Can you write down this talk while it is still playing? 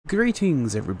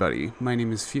Greetings everybody, my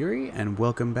name is Fury and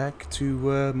welcome back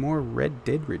to more Red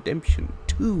Dead Redemption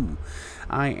 2.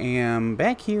 I am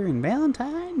back here in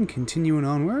Valentine, continuing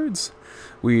onwards.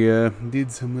 We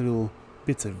did some little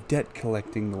bits of debt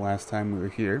collecting the last time we were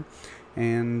here,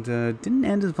 and didn't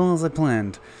end as well as I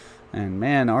planned. And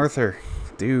man, Arthur,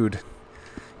 dude,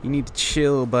 you need to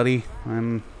chill, buddy.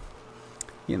 I'm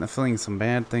getting the feeling some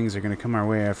bad things are going to come our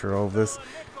way after all of this.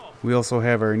 We also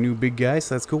have our new big guy,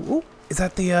 so that's cool. Oh, is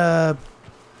that the,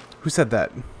 who said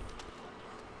that?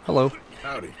 Hello.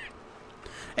 Howdy.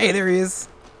 Hey, there he is.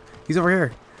 He's over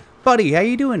here. Buddy, how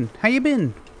you doing? How you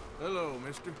been? Hello,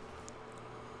 mister.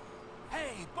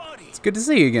 Hey, buddy. It's good to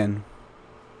see you again.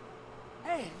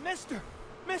 Hey, mister.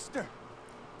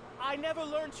 I never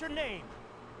learned your name.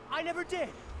 I never did.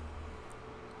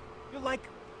 You're like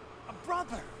a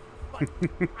brother, but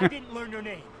I didn't learn your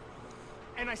name.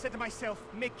 And I said to myself,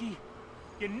 Mickey,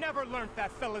 you never learned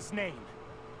that fella's name.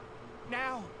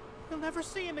 Now, you'll never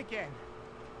see him again.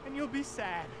 And you'll be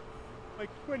sad. Like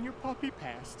when your puppy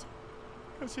passed.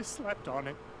 Because you slept on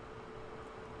it.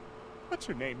 What's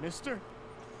your name, mister?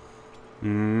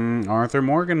 Arthur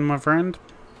Morgan, my friend.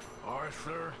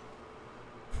 Arthur.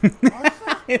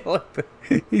 Arthur?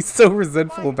 He's so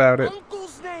resentful about it. My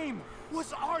uncle's name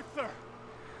was Arthur.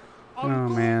 Oh,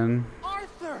 man.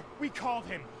 Arthur, we called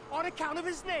him. On account of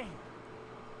his name.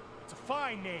 It's a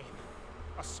fine name.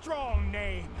 A strong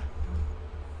name.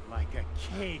 Like a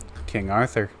king. King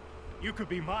Arthur. You could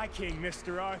be my king,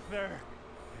 Mr. Arthur.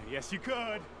 Yes, you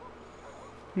could.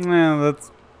 Well,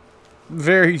 that's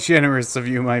very generous of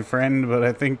you, my friend, but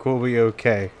I think we'll be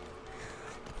okay.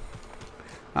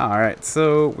 Alright,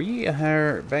 so we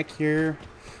are back here.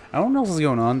 I don't know what's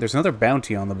going on. There's another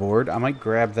bounty on the board. I might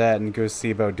grab that and go see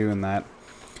about doing that.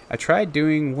 I tried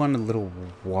doing one a little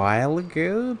while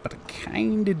ago, but I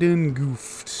kinda done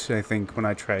goofed, I think, when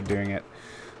I tried doing it.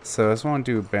 So I just want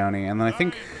to do a bounty, and then I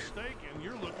think...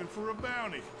 You're looking for a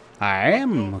bounty. I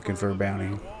am looking for a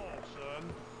bounty.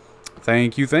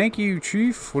 Thank you,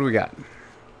 Chief. What do we got?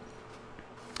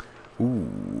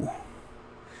 Ooh.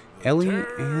 Ellie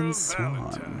and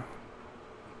Swan.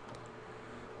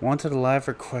 Wanted alive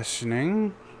for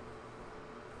questioning.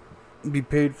 Be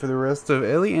paid for the rest of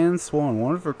Ellie and Swan.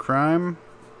 Wanted for crime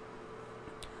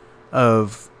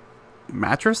of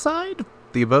matricide.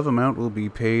 The above amount will be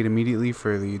paid immediately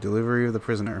for the delivery of the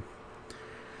prisoner.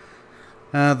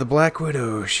 The Black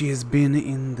Widow. She has been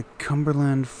in the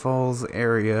Cumberland Falls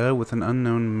area with an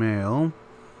unknown male.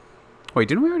 Wait,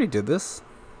 didn't we already do this?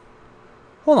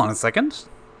 Hold on a second.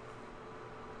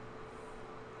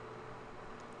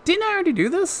 Didn't I already do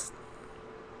this?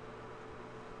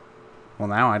 Well,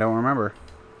 now I don't remember.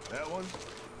 That one?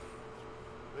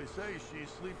 They say she's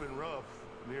sleeping rough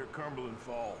near Cumberland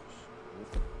Falls.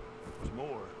 What's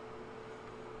more,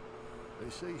 they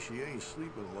say she ain't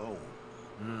sleeping alone.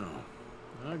 No,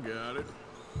 I got it.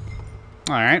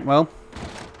 Alright, well.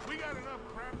 We got enough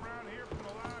crap around here for the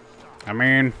livestock. I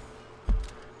mean,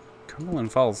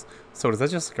 Cumberland Falls. So, is that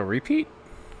just like a repeat?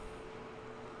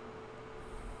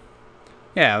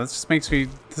 Yeah, this just makes me...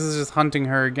 This is just hunting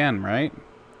her again, right?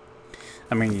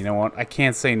 I mean, you know what? I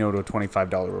can't say no to a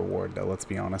 $25 reward, though, let's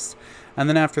be honest. And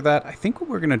then after that, I think what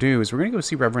we're going to do is we're going to go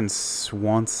see Reverend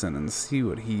Swanson and see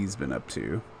what he's been up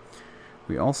to.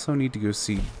 We also need to go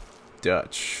see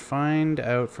Dutch. Find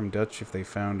out from Dutch if they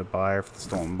found a buyer for the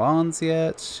stolen bonds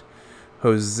yet.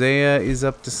 Hosea is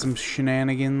up to some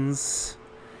shenanigans.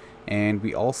 And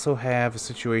we also have a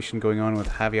situation going on with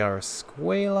Javier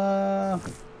Escuela.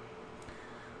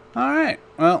 Alright,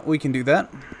 well, we can do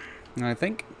that, I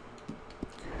think.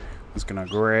 Just gonna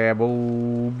grab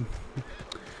old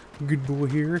good boy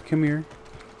here. Come here.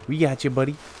 We got you,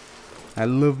 buddy. I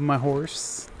love my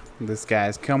horse. This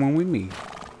guy's coming with me.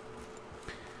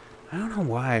 I don't know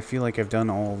why I feel like I've done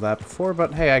all of that before,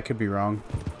 but hey, I could be wrong.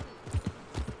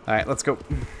 Alright, let's go.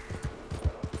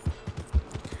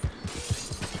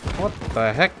 What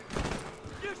the heck?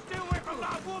 You stay away from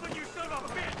that woman, you son of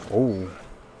a bitch! Oh.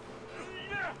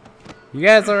 You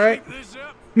guys alright?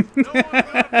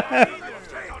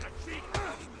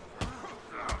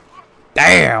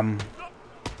 Damn!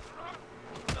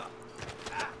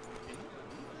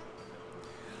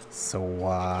 So,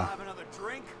 Have another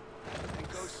drink and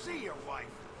go see your wife.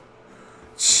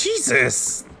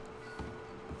 Jesus!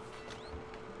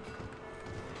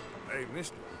 Hey,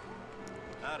 mister.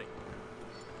 Howdy.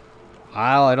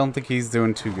 Well, I don't think he's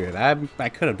doing too good. I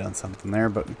could have done something there,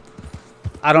 but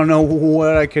I don't know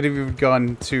what I could have even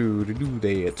gone to do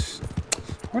that.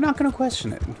 We're not going to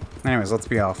question it. Anyways, let's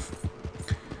be off.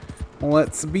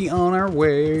 Let's be on our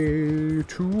way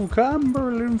to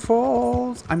Cumberland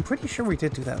Falls. I'm pretty sure we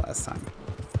did do that last time.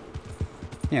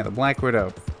 Yeah, the Black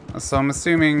Widow. So I'm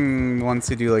assuming once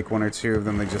you do like 1 or 2 of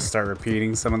them, they just start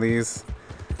repeating some of these.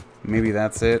 Maybe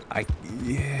that's it. I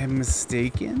am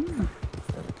mistaken.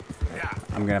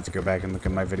 I'm gonna have to go back and look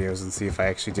at my videos and see if I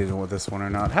actually did it with this one or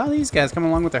not. How are these guys coming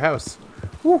along with their house?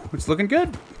 Woo, it's looking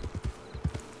good.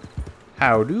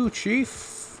 How do,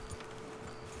 Chief?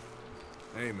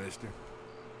 Hey, mister.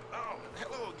 Oh,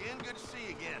 hello again. Good to see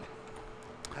you again.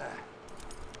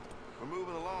 We're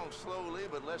moving along slowly,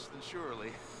 but less than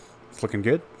surely. It's looking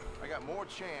good. I got more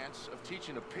chance of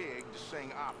teaching a pig to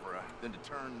sing opera than to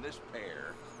turn this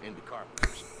pair into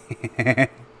carpenters.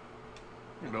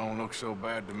 You don't look so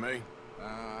bad to me.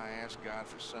 I asked God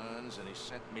for sons, and he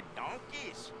sent me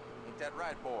donkeys. Ain't that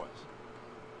right, boys?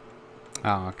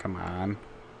 Oh, come on.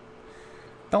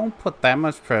 Don't put that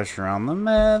much pressure on them.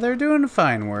 They're doing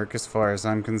fine work as far as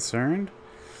I'm concerned.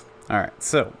 Alright,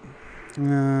 so.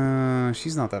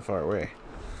 She's not that far away.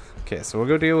 Okay, so we'll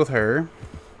go deal with her.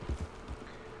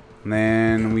 And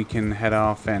then we can head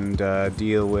off and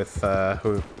deal with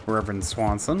Reverend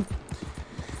Swanson.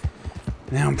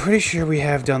 Now, I'm pretty sure we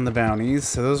have done the bounties,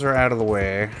 so those are out of the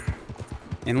way.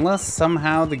 Unless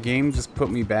somehow the game just put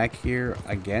me back here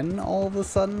again all of a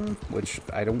sudden, which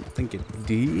I don't think it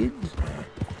did.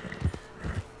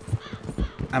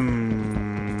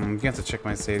 You have to check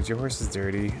my saves. Your horse is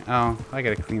dirty. Oh, I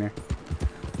gotta clean her.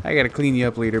 I gotta clean you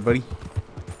up later, buddy.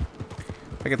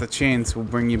 If I get the chance, we'll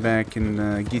bring you back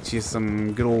and get you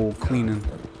some good old cleaning.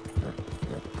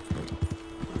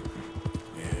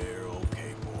 You're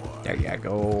okay, boy. There you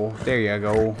go. There you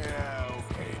go. Yeah,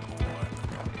 okay, boy.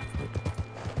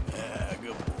 Yeah,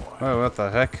 good boy. Oh, what the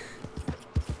heck?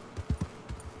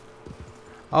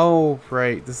 Oh,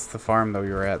 right. This is the farm that we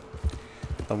were at.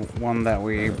 The one that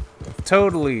we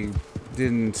totally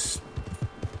didn't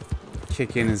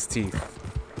kick in his teeth.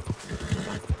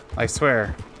 I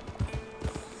swear.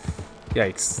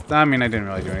 Yikes. I mean, I didn't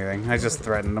really do anything. I just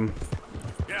threatened him.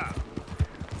 Yeah.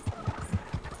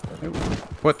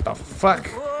 What the fuck?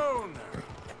 Whoa, now.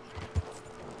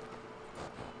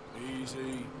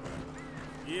 Easy.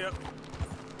 Yep.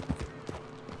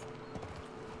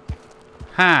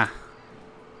 Ha!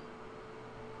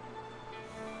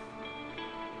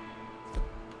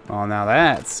 Well, now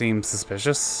that seems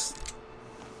suspicious.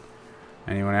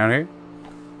 Anyone out here?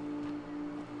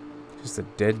 Just a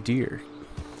dead deer.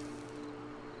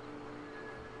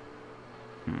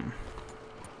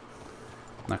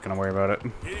 Not gonna worry about it.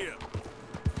 Idiot.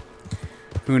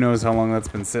 Who knows how long that's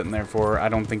been sitting there for. I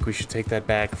don't think we should take that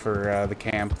back for the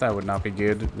camp. That would not be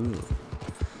good. Ooh.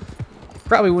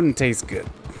 Probably wouldn't taste good.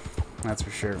 That's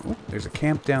for sure. Ooh, there's a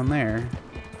camp down there.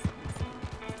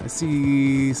 I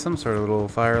see some sort of little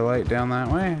firelight down that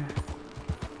way.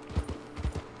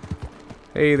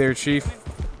 Hey there, Chief.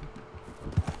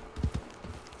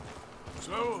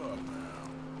 Slow up now.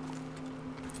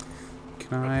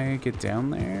 Can I get down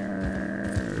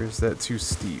there? Or is that too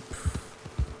steep?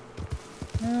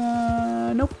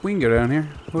 Nope, we can go down here.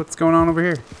 What's going on over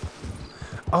here?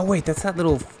 Oh, wait, that's that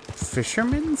little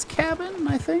fisherman's cabin,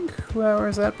 I think? Where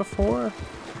was that before?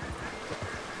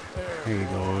 There you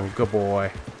go. Good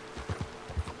boy.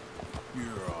 You're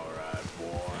alright,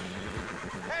 boy.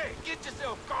 Hey, get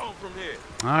yourself gone from here.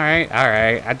 Alright,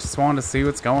 alright. I just wanted to see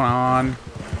what's going on.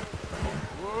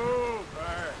 Whoa,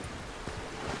 there.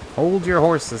 Hold your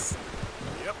horses.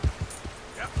 Yep.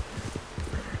 Yep.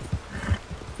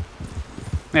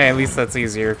 Hey, at least that's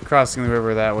easier. Crossing the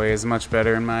river that way is much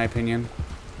better, in my opinion.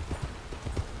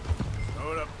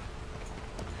 Slow it up.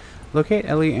 Locate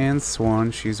Ellie Ann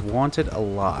Swan. She's wanted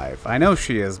alive. I know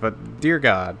she is, but dear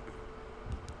God.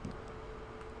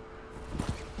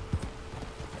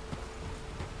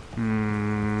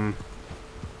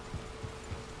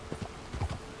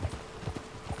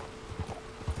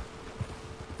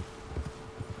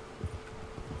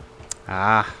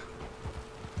 Ah.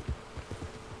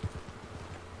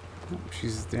 Oh,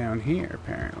 she's down here,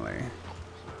 apparently.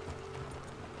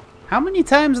 How many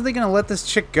times are they gonna let this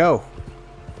chick go?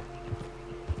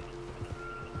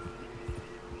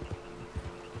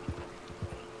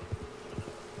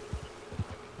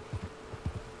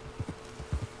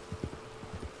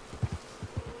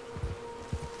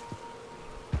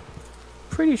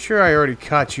 Pretty sure I already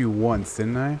caught you once,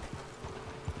 didn't I?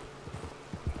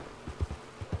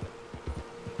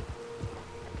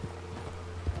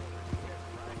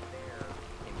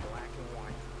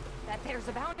 That there's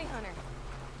a bounty hunter.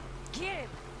 Get him!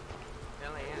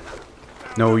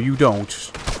 No, you don't.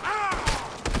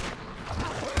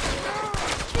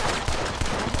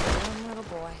 One little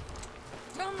boy.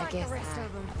 Don't like the rest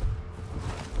of them.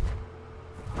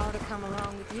 Ought to come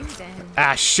along with you then.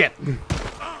 Ah, shit.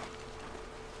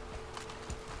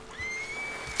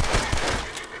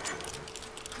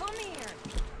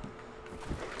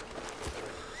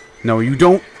 No, you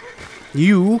don't.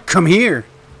 You come here.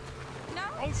 No.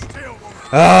 Oh, still.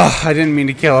 Ah, I didn't mean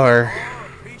to kill her.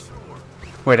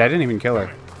 Wait, I didn't even kill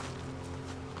her.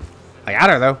 I got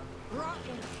her though. Rot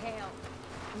in hell.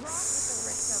 Rot with the rest of 'em.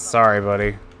 Sorry,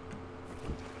 buddy.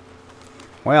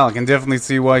 Well, I can definitely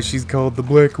see why she's called the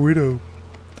Black Widow.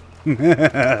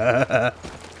 Alright,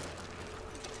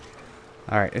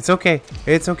 it's okay.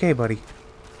 It's okay, buddy.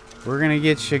 We're gonna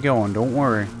get you going, don't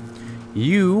worry.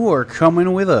 You are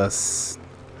coming with us.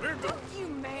 Don't you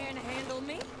manhandle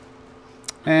me.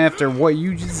 After what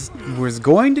you just was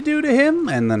going to do to him,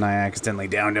 and then I accidentally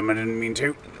downed him, I didn't mean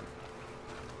to.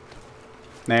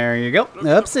 There you go.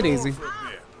 Upsie daisy.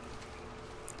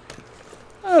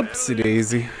 Upsie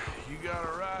daisy. You got a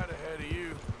ride ahead of you.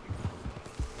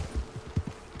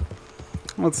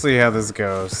 Let's see how this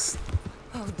goes.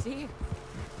 Oh dear.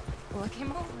 What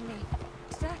came over me?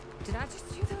 Did I just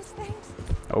do those things?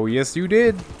 Oh, yes, you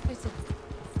did. It's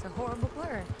a horrible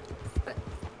blur. But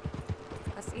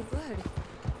I see blood.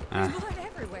 Uh. There's blood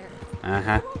everywhere.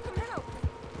 Uh-huh. It won't come out.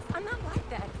 I'm not like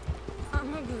that.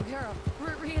 I'm a good girl.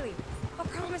 Really. I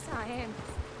promise I am.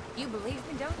 You believe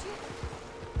me, don't you?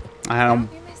 I don't.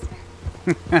 Don't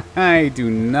you, mister? I do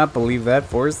not believe that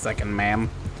for a second, ma'am.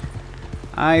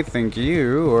 I think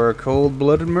you are a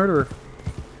cold-blooded murderer.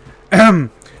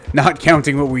 Not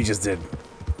counting what we just did.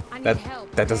 I need That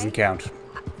help. that doesn't okay? count.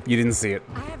 You didn't see it.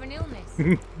 I have an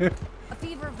illness. A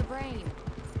fever of the brain.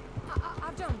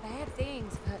 I've done bad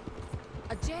things, but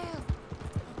a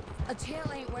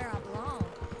jail ain't where I belong.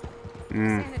 A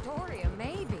sanatorium,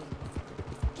 maybe.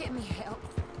 Get me help,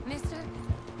 mister.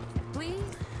 Please.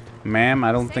 Ma'am,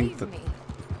 I don't Save think that me.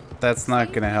 that's not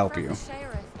Save gonna me help from you. the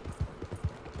sheriff.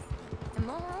 And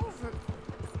moreover,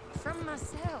 from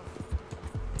myself.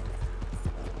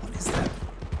 What is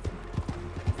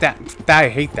that? I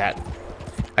hate that.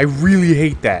 I really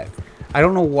hate that. I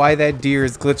don't know why that deer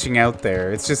is glitching out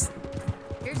there. It's just...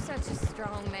 You're such a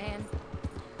strong man.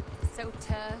 So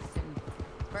tough and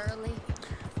burly.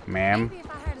 Ma'am, Maybe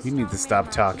if I had a you need to strong stop man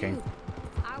like talking. you,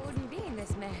 I wouldn't be in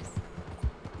this mess.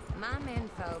 My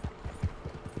menfolk,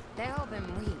 they all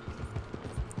been weak.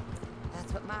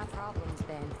 That's what my problem's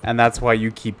been. And that's why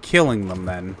you keep killing them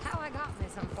then. How I got in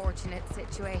this unfortunate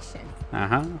situation.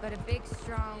 Uh-huh. But a big,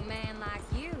 strong man like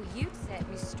you'd set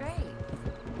me straight.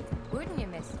 Wouldn't you,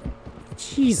 mister?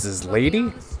 Jesus, Put me lady.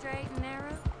 on the straight and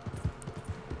narrow?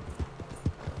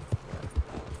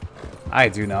 I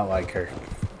do not like her.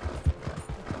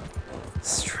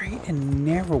 Straight and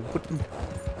narrow wouldn't...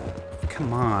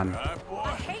 Come on. Right, boy.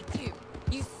 I hate you,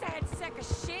 you sad sack of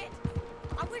shit.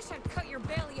 I wish I'd cut your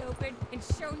belly open and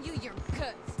shown you your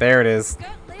guts. There it is.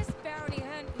 Gutless bounty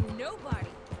hunting nobody.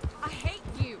 I hate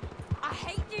you. I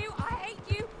hate you. I hate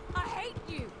you. I hate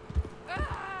you.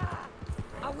 Ah!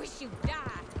 I wish you'd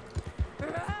die.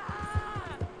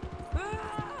 Ah!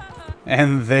 Ah!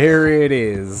 And there it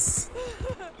is.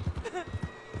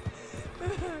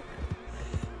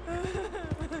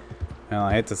 Well,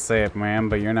 I hate to say it, ma'am,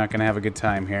 but you're not gonna have a good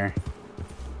time here.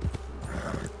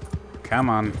 Come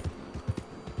on.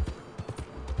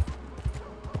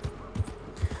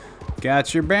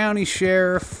 Got your bounty,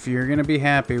 Sheriff. You're gonna be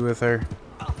happy with her.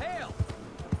 Oh, hell!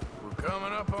 We're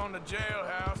coming up on the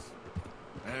jailhouse.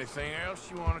 Anything else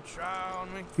you want to try on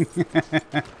me?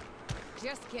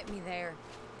 Just get me there.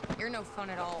 You're no fun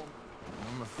at all.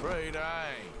 I'm afraid I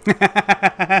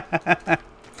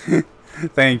ain't.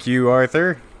 Thank you,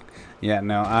 Arthur. Yeah,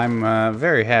 no, I'm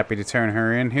very happy to turn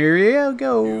her in. Here you You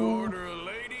go. order a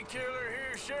lady killer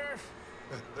here, Sheriff?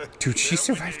 Dude, she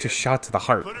survived a shot to the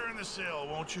heart. Put her in the cell,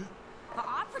 won't you?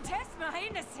 I protest my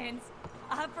innocence.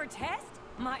 I protest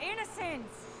my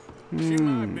innocence. She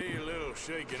might be a little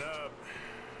shaken up.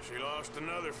 She lost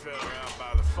another fella out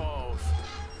by the falls.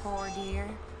 Poor dear.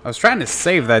 I was trying to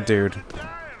save that dude. They're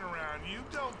dying around you,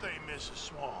 don't they, Mrs.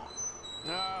 Swan?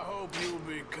 I hope you'll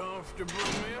be comfortable,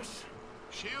 miss.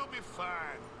 She'll be fine.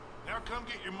 Now come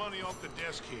get your money off the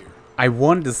desk here. I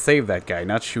wanted to save that guy,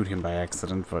 not shoot him by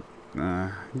accident, but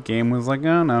game was like,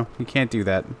 oh no, you can't do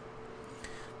that.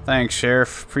 Thanks,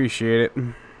 Sheriff. Appreciate it.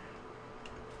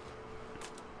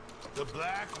 The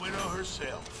Black Widow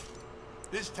herself.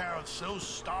 This town's so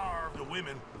starved of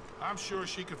women, I'm sure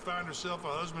she could find herself a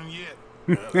husband yet.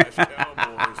 That's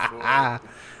cowboys for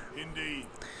you. Indeed.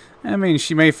 I mean,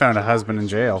 she may found a husband in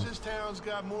jail. This town's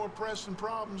got more pressing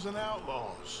problems than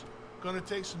outlaws. Gonna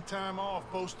take some time off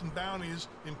posting bounties,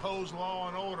 impose law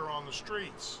and order on the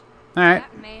streets. Alright.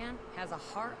 That man has a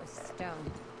heart of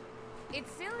stone.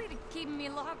 It's silly to keep me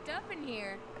locked up in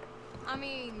here. I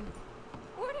mean,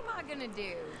 what am I gonna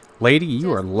do? Lady,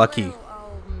 you are Just lucky. little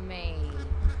old me.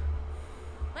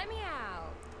 Let me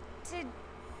out to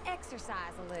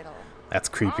exercise a little. That's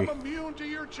creepy. I'm immune to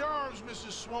your charms,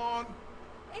 Mrs. Swan.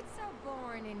 It's so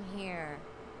boring in here.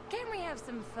 Can we have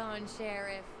some fun,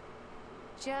 Sheriff?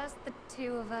 Just the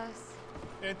two of us.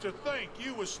 And to think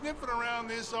you was sniffing around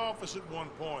this office at one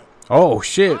point. Oh,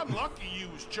 shit. I'm lucky you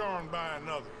was charmed by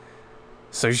another.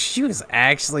 So she was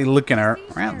actually looking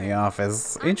around the Sheriff,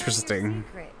 office. I know your Interesting.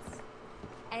 secrets,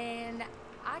 and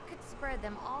I could spread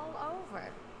them all over.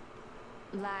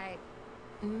 Like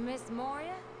Miss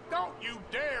Moria? Don't you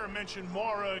dare mention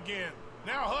Mara again.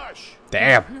 Now hush.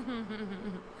 Damn.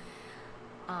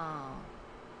 Oh,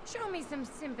 show me some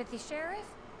sympathy, Sheriff.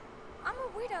 I'm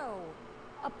a widow.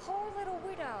 A poor little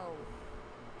widow.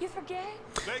 You forget?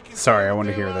 They can Sorry, say I what want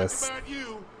to they hear like this. about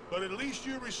you, but at least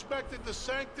you respected the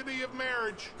sanctity of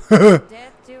marriage.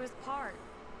 Death do his part.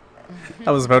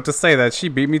 I was about to say that. She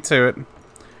beat me to it.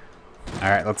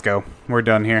 Alright, let's go. We're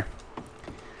done here.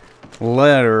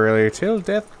 Literally, till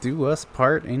death do us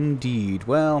part indeed.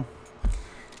 Well,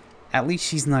 at least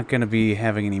she's not going to be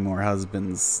having any more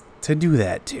husbands to do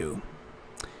that to.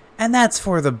 And that's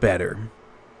for the better.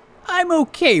 I'm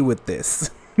okay with this.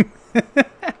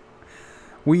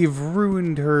 We've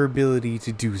ruined her ability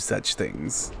to do such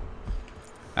things.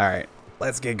 Alright,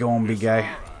 let's get going, big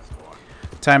guy.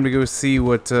 Time to go see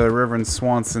what Reverend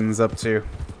Swanson's up to.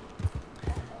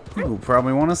 He'll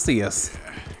probably want to see us.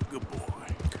 Good boy.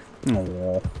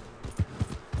 Aww.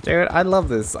 Dude, I love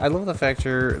this. I love the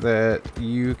factor that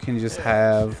you can just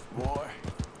have Boy.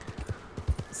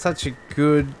 such a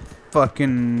good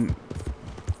fucking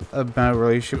about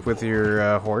relationship with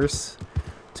your horse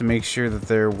to make sure that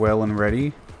they're well and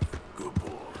ready Good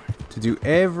boy. to do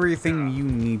everything you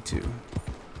need to.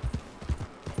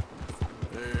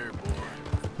 There, boy.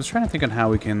 I was trying to think on how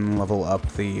we can level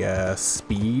up the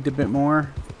speed a bit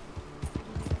more.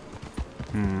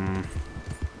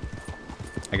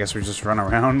 I guess we just run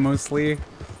around mostly.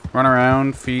 Run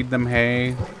around, feed them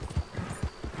hay.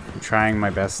 I'm trying my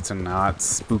best to not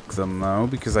spook them though,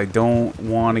 because I don't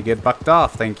want to get bucked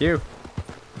off, thank you.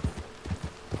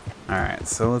 Alright,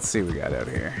 so let's see what we got out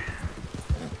here.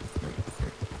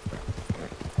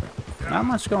 Not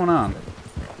much going on.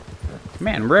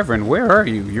 Man, Reverend, where are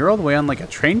you? You're all the way on like a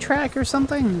train track or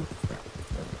something?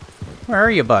 Where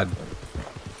are you, bud?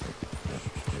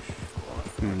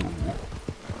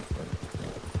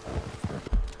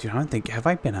 Dude, I don't think... Have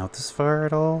I been out this far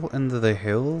at all? Into the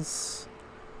hills?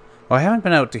 Well, I haven't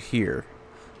been out to here.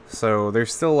 So,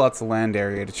 there's still lots of land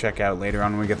area to check out later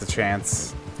on when we get the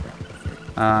chance.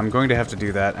 I'm going to have to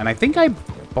do that. And I think I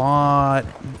bought...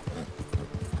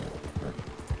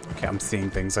 Okay, I'm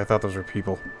seeing things. I thought those were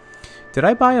people. Did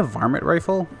I buy a varmint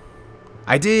rifle?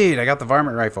 I did! I got the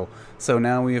varmint rifle. So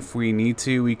now if we need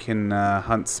to, we can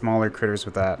hunt smaller critters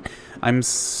with that. I'm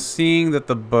seeing that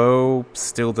the bow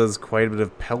still does quite a bit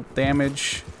of pelt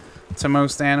damage to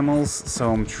most animals.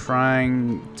 So I'm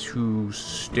trying to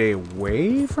stay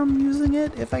away from using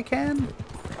it if I can.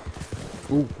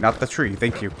 Ooh, not the tree.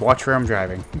 Thank you. Watch where I'm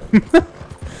driving.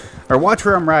 Or watch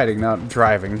where I'm riding, not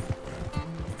driving.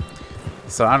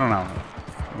 So I don't know.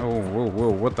 Oh, whoa, whoa,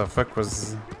 what the fuck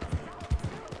was...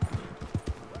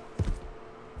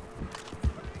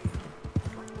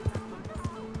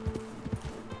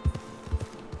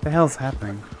 What the hell's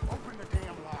happening? Open the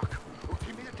damn lock. Or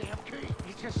give me the damn key.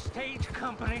 It's a stage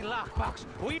company lockbox.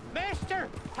 Mister,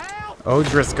 help! Oh,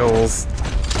 Driscolls.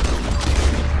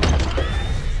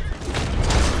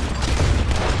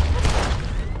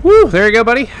 Woo, there you go,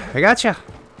 buddy. I gotcha.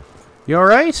 You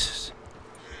alright?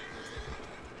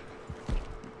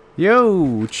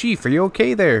 Yo, Chief, are you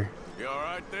okay there? You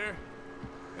alright there?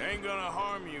 Ain't gonna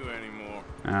harm you anymore.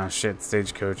 Ah, shit,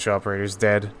 stagecoach operator's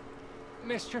dead.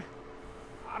 Mister,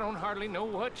 I don't hardly know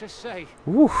what to say.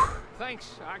 Woo.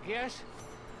 Thanks, I guess.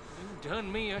 You've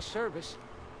done me a service.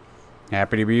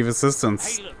 Happy to be of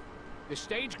assistance. Hey, look, the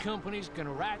stage company's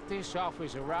gonna write this off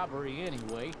as a robbery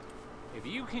anyway. If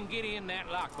you can get in that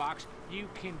lockbox, you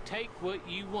can take what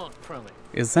you want from it.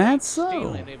 Is that so?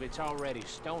 Stealing if it's already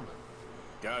stolen.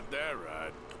 Got that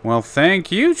right. Well,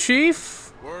 thank you,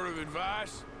 Chief. Word of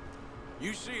advice?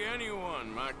 You see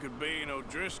anyone might could be an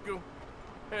O'Driscoll,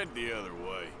 head the other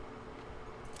way.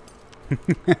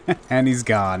 And he's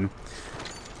gone.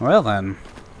 Well then.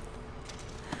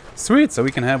 Sweet, so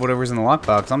we can have whatever's in the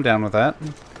lockbox. I'm down with that.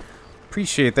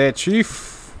 Appreciate that,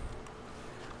 Chief.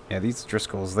 Yeah, these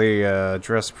Driscolls, they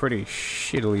dress pretty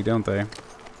shittily, don't they?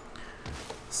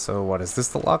 So what, is this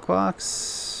the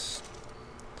lockbox?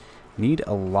 Need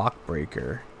a lock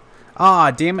breaker.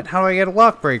 Ah, damn it, how do I get a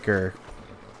lock breaker?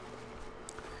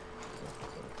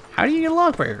 How do you get a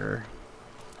lock breaker?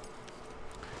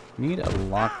 Need a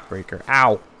lock breaker.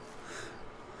 Ow.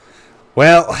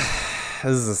 Well,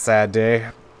 this is a sad day.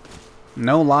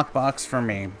 No lockbox for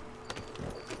me.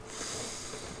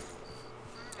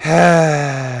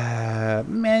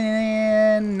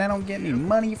 Man, I don't get any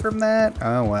money from that.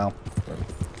 Oh, well.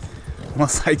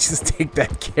 Unless I just take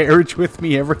that carriage with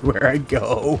me everywhere I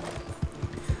go.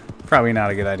 Probably not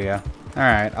a good idea.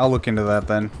 Alright, I'll look into that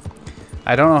then.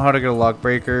 I don't know how to get a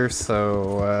lockbreaker,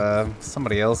 so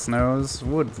somebody else knows.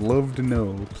 Would love to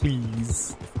know,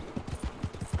 please.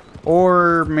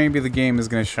 Or maybe the game is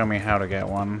going to show me how to get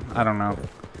one. I don't know.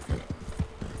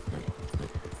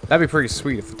 That'd be pretty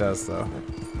sweet if it does, though.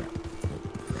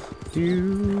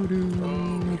 You're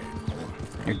doing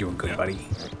good, buddy.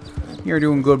 You're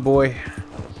doing good, boy.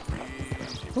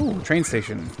 Ooh, train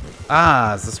station.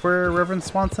 Ah, is this where Reverend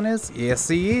Swanson is? Yes,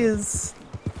 he is.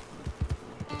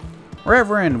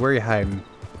 Reverend, where are you hiding?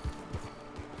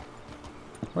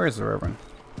 Where is the Reverend?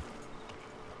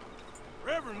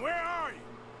 Reverend, where are you?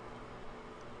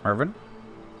 Reverend?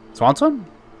 Swanson?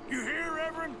 You here,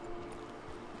 Reverend?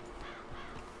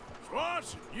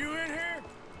 Swanson, you in here?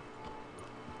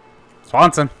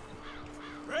 Swanson.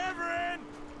 Reverend!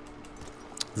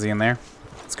 Is he in there?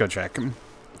 Let's go check him.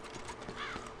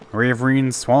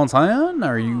 Reverend Swanson,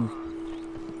 are you?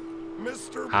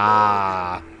 Mr.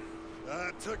 Ah.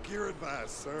 I took your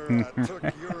advice, sir. I took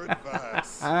your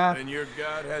advice. And your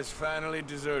god has finally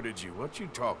deserted you. What you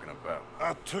talking about?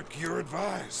 I took your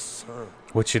advice, sir.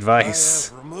 Which I advice?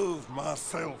 have removed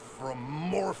myself from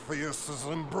Morpheus's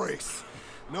embrace.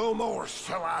 No more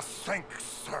shall I sink,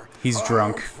 sir. He's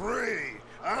drunk. I am free.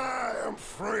 I am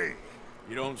free.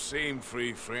 You don't seem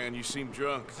free, friend. You seem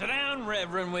drunk. Sit down,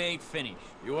 Reverend. We ain't finished.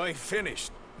 You ain't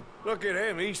finished. Look at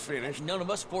him. He's finished. None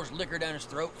of us forced liquor down his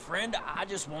throat. Friend, I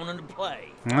just want him to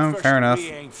play. No, First, fair enough. We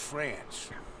ain't friends.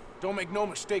 Don't make no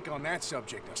mistake on that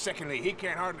subject. Now, secondly, he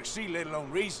can't hardly see, let alone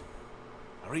reason.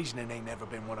 Now, reasoning ain't never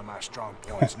been one of my strong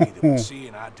points, neither. But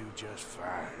seeing I do just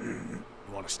fine.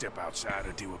 You want to step outside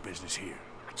or deal with business here?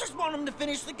 I just want him to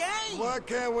finish the game. Why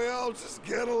can't we all just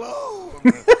get along?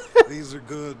 These are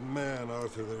good men,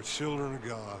 Arthur. They're children of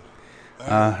God.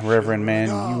 Reverend man,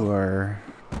 you are...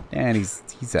 And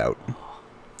he's out.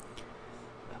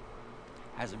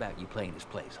 How's about you playing his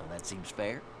place, huh? That seems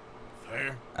fair.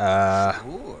 Fair?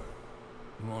 Sure.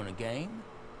 You want a game?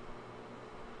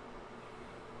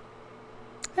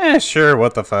 Sure,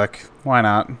 what the fuck. Why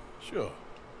not? Sure.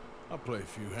 I'll play a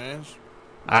few hands.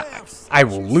 I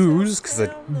will lose, because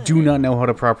I do not know how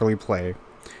to properly play.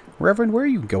 Reverend, where are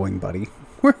you going, buddy?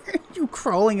 Where are you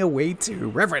crawling away to?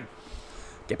 Reverend,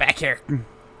 get back here.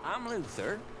 I'm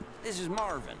Luther. This is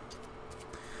Marvin.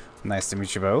 Nice to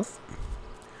meet you both.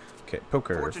 Okay,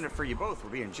 poker. Fortunate for you both,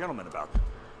 we're being gentlemen about it.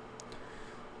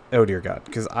 Oh dear God,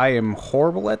 because I am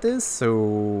horrible at this, so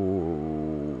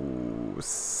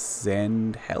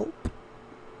send help.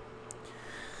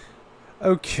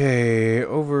 Okay,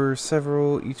 over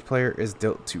several, each player is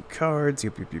dealt 2 cards.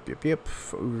 Yep.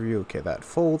 Overview, okay, that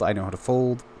fold. I know how to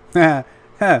fold. Know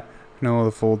how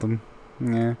to fold them.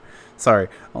 Yeah. Sorry.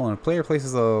 Oh, and a player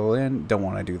places all in. Don't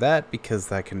want to do that because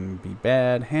that can be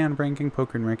bad. Hand ranking,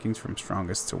 poker and rankings from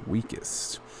strongest to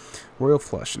weakest. Royal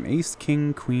flush, an ace,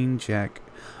 king, queen, jack.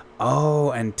 Oh,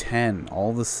 and 10.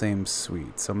 All the same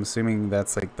suite. So I'm assuming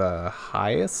that's like the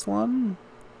highest one.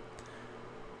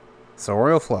 So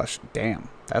royal flush, damn,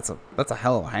 that's a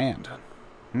hell of a hand.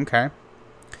 Okay.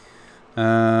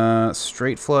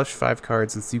 Straight flush, 5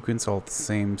 cards in sequence, all the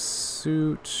same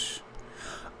suit.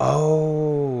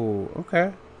 Oh,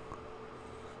 okay.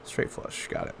 Straight flush,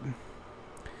 got it.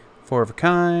 4 of a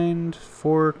kind,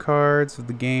 4 cards of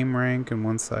the game rank, and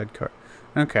 1 side card.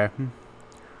 Okay.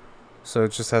 So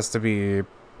it just has to be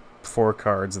 4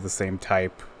 cards of the same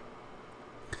type.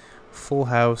 Full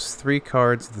house, 3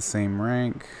 cards of the same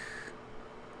rank.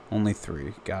 Only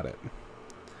 3. Got it.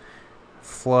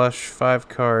 Flush. 5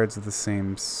 cards of the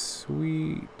same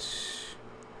suite.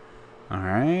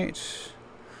 Alright.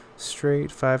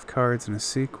 Straight. 5 cards in a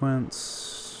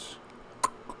sequence.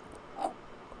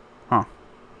 Huh.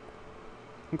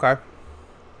 Okay.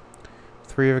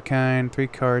 3 of a kind. 3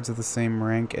 cards of the same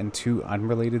rank. And 2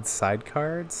 unrelated side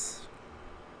cards.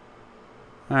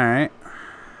 Alright.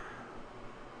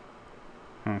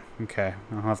 Okay.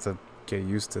 I'll have to get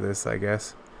used to this, I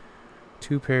guess.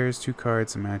 2 pairs, 2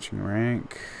 cards of matching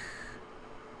rank.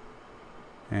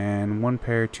 And 1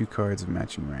 pair, 2 cards of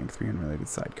matching rank. 3 unrelated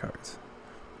side cards.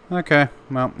 Okay,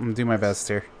 well, I'll do my best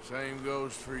here. Same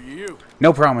goes for you.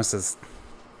 No promises.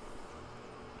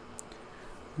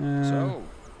 So,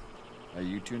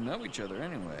 you two know each other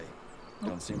anyway.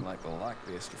 Don't seem like the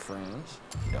likeliest of friends.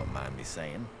 You don't mind me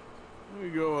saying. We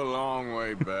go a long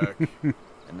way back.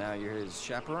 And now you're his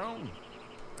chaperone.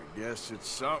 I guess it's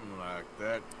something like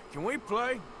that. Can we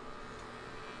play?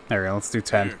 There we go. Let's do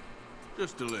 10. Here,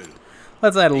 just a little.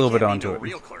 Let's add a little He bit can't be onto no it.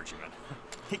 real clergyman.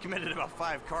 He committed about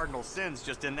 5 cardinal sins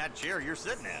just in that chair you're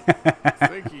sitting in. I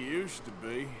think he used to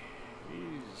be.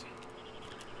 He's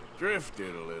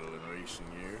drifted a little in recent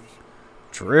years.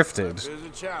 Drifted. It's a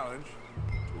challenge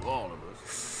to all of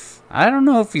us. I don't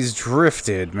know if he's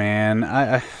drifted, man.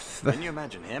 Can you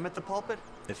imagine him at the pulpit?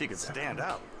 If he could stand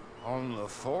out. On the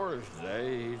 4th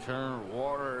day, he turned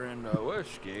water into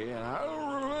whiskey, and I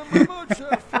don't remember much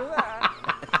after that.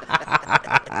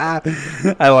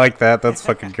 I like that. That's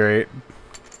fucking great.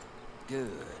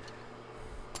 Good.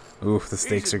 Oof, the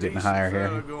stakes He's a are getting decent higher fella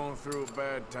here. going through a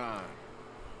bad time.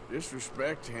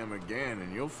 Disrespect him again,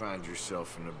 and you'll find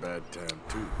yourself in a bad time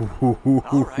too.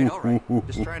 All right.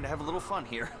 Just trying to have a little fun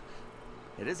here.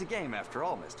 It is a game after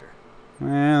all, mister.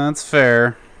 Yeah, that's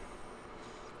fair.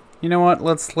 You know what?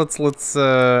 Let's I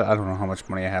don't know how much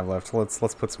money I have left. Let's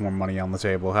put some more money on the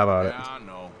table. How about it? Yeah, I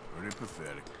know. Pretty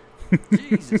pathetic.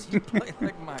 Jesus, you play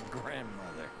like my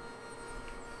grandmother.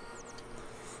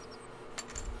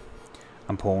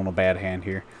 I'm pulling a bad hand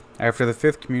here. After the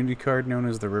 5th community card known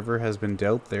as the River has been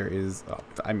dealt, there is... Oh,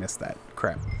 I missed that.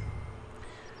 Crap.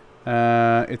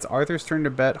 It's Arthur's turn to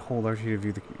bet. Hold RG to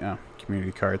view the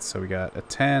community cards. So we got a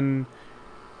 10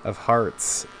 of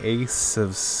hearts, ace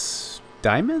of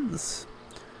diamonds?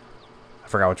 I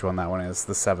forgot which one that one is.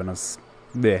 The 7 of...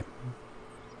 Bleh.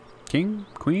 King?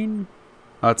 Queen?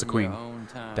 Oh, it's a queen.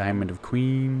 Diamond of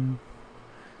queen.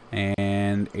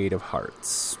 And 8 of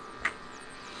hearts.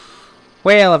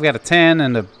 Well, I've got a 10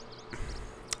 and a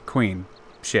queen.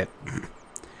 Shit.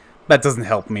 That doesn't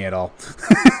help me at all.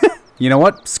 You know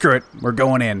what? Screw it. We're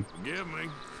going in. Give me.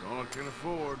 So I can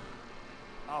afford.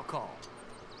 I'll call.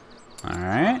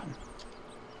 Alright.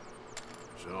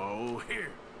 So here.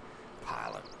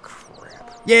 Pile of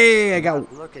crap. Yay, I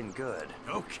got... Looking good.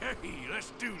 Okay,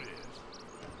 let's do this.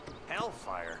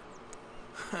 Hellfire.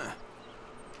 Okay.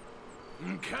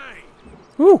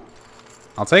 Woo.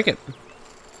 I'll take it.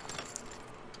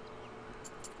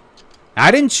 I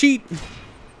didn't cheat.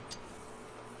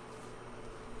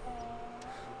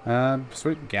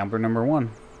 Sweet. Gambler number 1.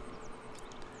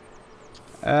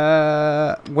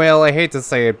 Well, I hate to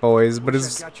say it, boys, but Wish I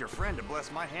as got your friend to bless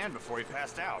my hand before he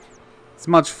passed out.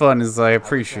 much fun as I I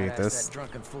appreciate wish I'd asked this. that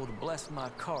drunken fool to bless my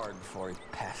card before he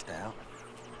passed out.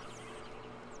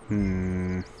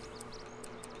 You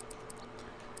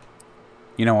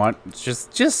know what?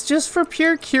 Just for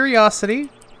pure curiosity,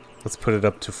 let's put it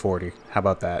up to 40. How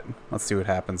about that? Let's see what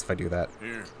happens if I do that.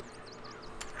 Here.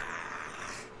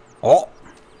 Oh,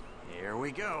 Here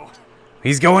we go.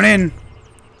 he's going in.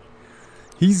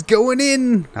 He's going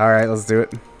in. All right, let's do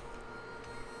it.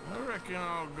 I reckon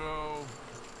I'll go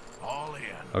all in.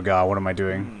 Oh God, what am I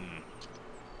doing?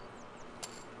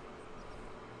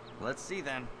 Let's see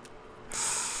then.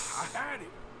 I had it.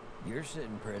 You're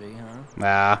sitting pretty, huh?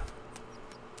 Nah,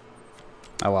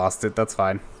 I lost it. That's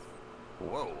fine.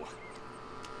 Whoa.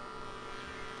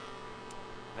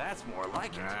 That's more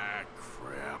like it. Ah,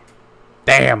 crap.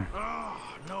 Damn, Oh,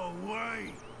 no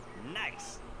way.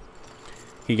 Nice.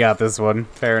 he got this one.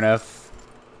 Fair enough.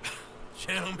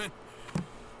 Gentlemen,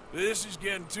 this is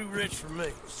getting too rich for me.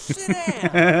 Sit down.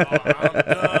 Oh, I'm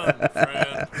done,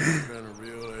 friend. It's been a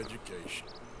real education.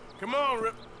 Come on,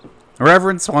 Rip.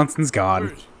 Reverend Swanson's Where gone.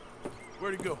 is he?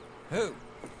 Where'd he go? Who?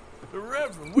 The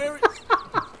Reverend. Where is...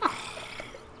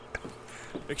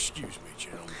 Excuse me,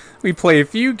 gentlemen. We play a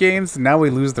few games and now we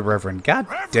lose the Reverend. God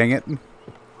dang it.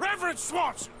 Reverend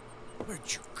Swanson! Where'd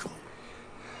you come?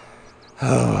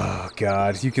 Oh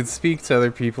God, you can speak to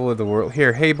other people in the world.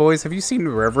 Here, hey boys, have you seen the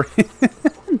Reverend?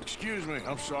 Excuse me,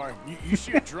 I'm sorry. You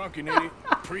see a drunken idiot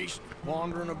priest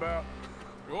wandering about?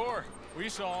 Sure, we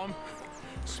saw him,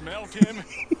 smelled him,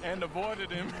 and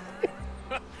avoided him.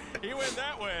 He went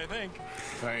that way, I think.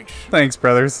 Thanks. Thanks,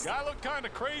 brothers. Guy looked kind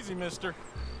of crazy, mister.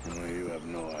 Well, you have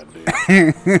no idea.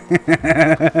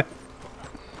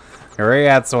 Where are you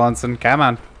at, Swanson? Come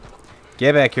on.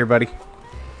 Get back here, buddy.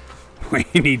 We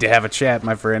need to have a chat,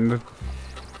 my friend.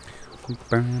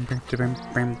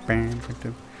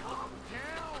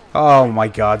 Oh my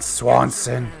God,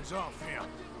 Swanson. Hands off him.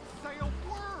 Say a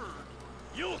word.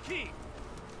 You'll keep.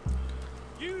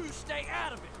 You stay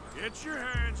out of it. Get your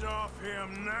hands off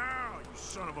him now, you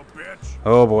son of a bitch.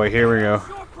 Oh boy, here we go. What's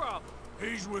your problem?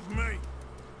 He's with me.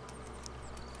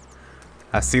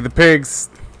 I see the pigs.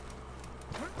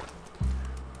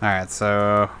 Alright,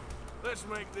 so... Let's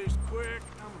make this quick.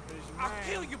 I'm a busy man. I'll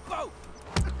kill you both.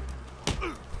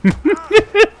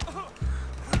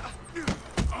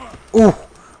 Ooh!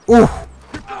 Ooh!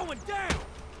 You're going down.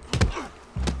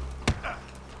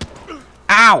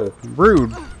 Ow!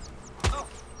 Rude. You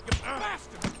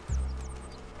bastard.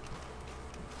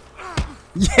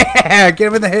 Yeah, get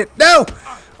him in the hit. No!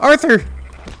 Arthur!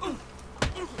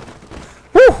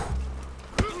 Woo!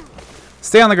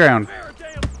 Stay on the ground.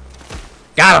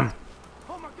 Got him!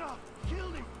 Oh my God,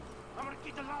 killed him. I'm gonna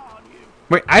keep the law on you.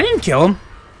 Wait, I didn't kill him.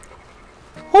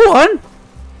 Hold on.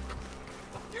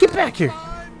 Get back here.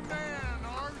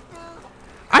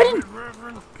 I didn't.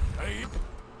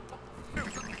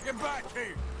 Get back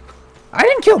here. I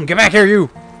didn't kill him. Get back here, you.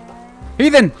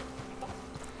 Heathen.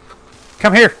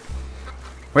 Come here.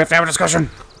 We have to have a discussion.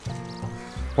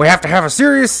 We have to have a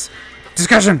serious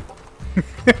discussion.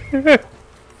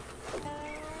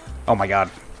 Oh my God.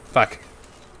 Fuck.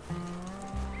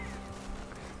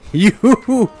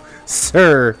 You,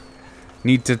 sir,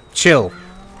 need to chill.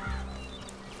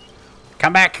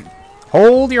 Come back.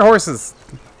 Hold your horses.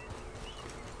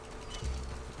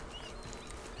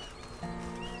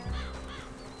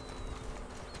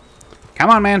 Come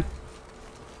on, man.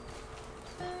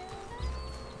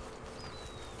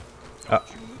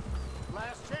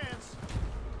 Last chance.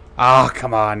 Oh,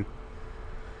 come on.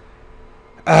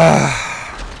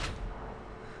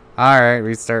 Alright,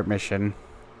 restart mission.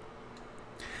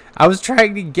 I was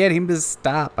trying to get him to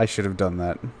stop. I should have done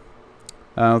that.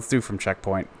 Let's do from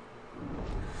checkpoint.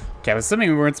 Okay, I'm assuming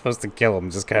we weren't supposed to kill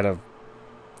him. Just kind of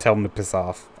tell him to piss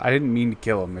off. I didn't mean to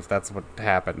kill him if that's what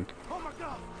happened. Oh my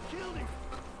God, killed him.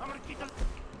 I'm gonna keep the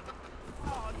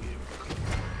law on you.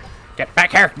 Get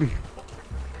back here!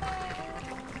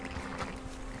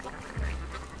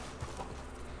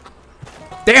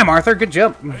 Damn, Arthur, good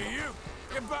jump. Hey, you.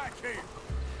 Get back here.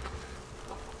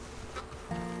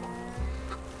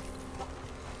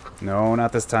 No,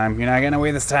 not this time. You're not getting away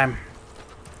this time.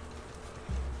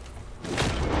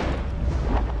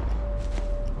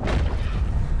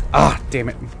 Ah, damn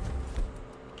it.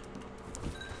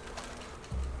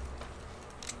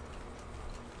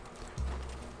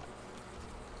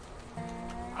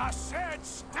 I said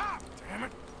stop, damn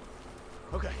it.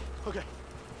 Okay, okay.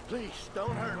 Please,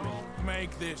 don't hurt me. Don't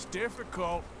make this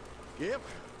difficult. Yep.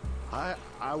 I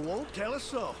won't tell a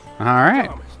soul. Alright.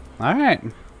 Promise. Alright.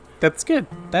 That's good.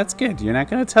 That's good. You're not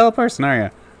going to tell a person, are you?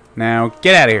 Now,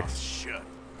 get out of here. Shut.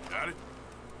 Got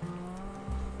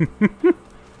it.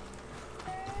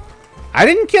 I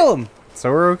didn't kill him,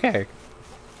 so we're okay.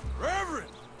 Reverend,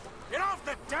 get off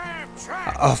the damn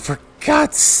track. Oh, for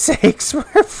God's sakes,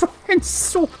 Reverend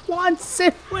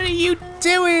Swanson, what are you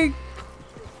doing?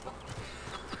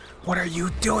 What are you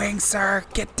doing, sir?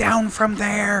 Get down from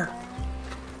there.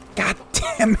 God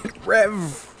damn it,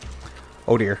 Rev.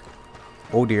 Oh, dear.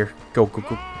 Oh, dear. Go, go,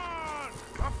 go.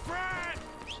 My friend,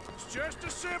 it's just a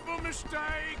simple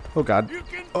mistake. Oh, God. You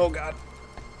can Oh, God.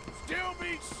 still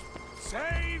be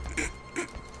saved.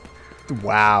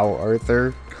 Wow,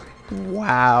 Arthur.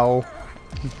 Wow.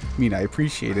 I mean, I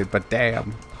appreciate it, but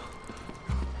damn.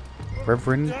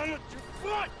 Reverend. Damn it, your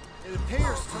foot! It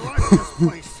appears to like this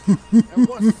place and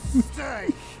wants to stay.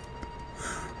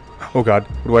 Oh, God.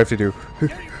 What do I have to do? Get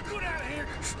your foot out of here.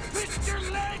 Twist your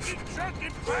leg, you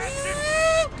drunken bastard.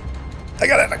 I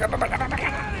got it.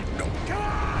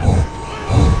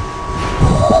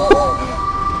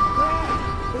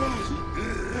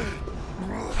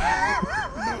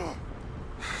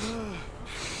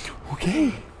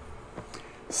 Okay.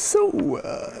 So,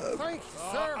 Thank you,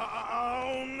 sir.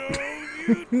 Oh, no,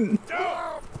 you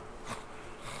don't.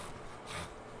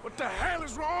 What the hell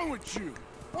is wrong with you?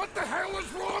 What the hell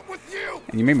is wrong with you?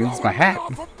 and you made me lose my hat.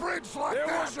 Off a bridge like there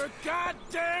was a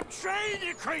goddamn train,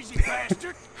 you crazy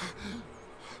bastard.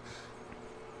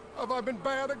 Have I been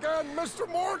bad again, Mr.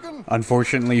 Morgan?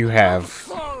 Unfortunately, you have.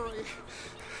 Sorry.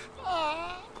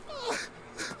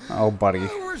 Oh, buddy.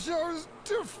 I wish I was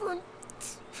different.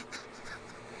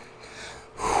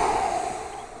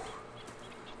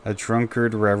 A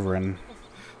drunkard reverend.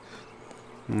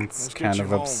 It's Let's kind get of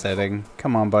you home. upsetting.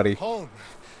 Come on, buddy. Home.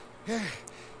 Yeah,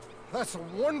 that's a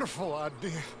wonderful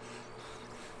idea.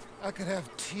 I could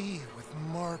have tea with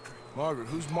Margaret. Margaret,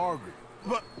 who's Margaret?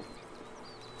 But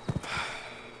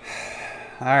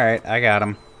Alright, I got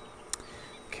him.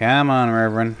 Come on,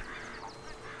 Reverend.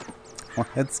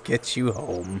 Let's get you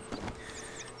home.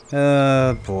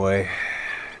 Oh, boy.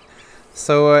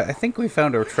 So, I think we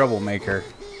found our troublemaker.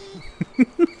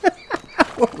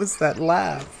 What was that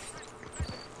laugh?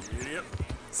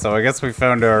 So, I guess we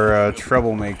found our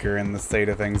troublemaker in the state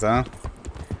of things, huh?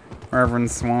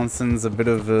 Reverend Swanson's a bit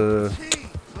of a...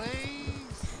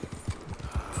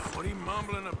 what are you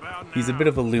mumbling about now? He's a bit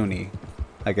of a loony,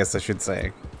 I guess I should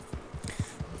say.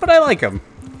 But I like him.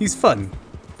 He's fun.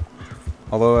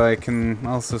 Although I can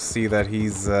also see that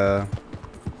he's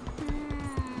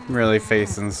really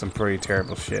facing some pretty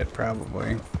terrible shit,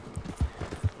 probably.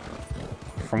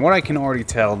 From what I can already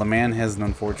tell, the man has an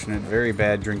unfortunate, very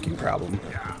bad drinking problem.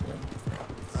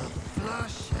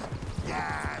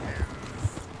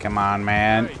 Come on,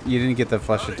 man. You didn't get the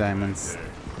flush of diamonds.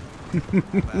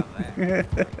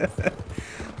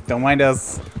 Don't mind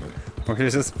us. We're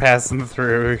just passing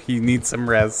through. He needs some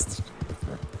rest.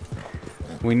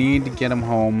 We need to get him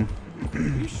home.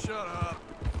 Shut up.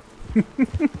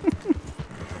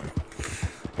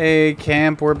 Hey,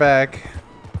 camp, we're back.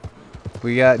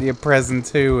 We got you a present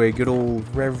too, a good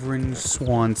old Reverend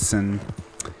Swanson.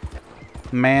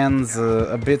 Man's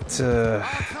a bit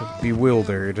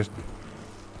bewildered.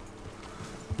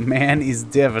 Man is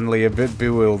definitely a bit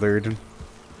bewildered.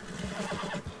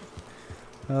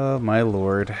 Oh my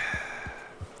lord.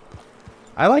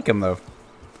 I like him though.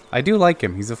 I do like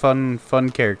him. He's a fun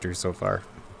character so far.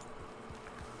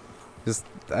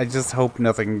 I just hope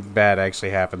nothing bad actually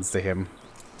happens to him.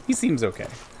 He seems okay.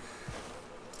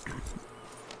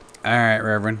 Alright,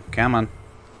 Reverend. Come on.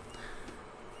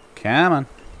 Come on.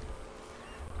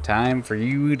 Time for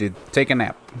you to take a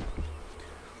nap.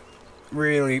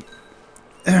 Really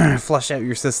flush out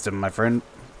your system, my friend.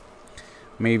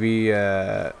 Maybe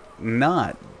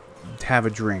not have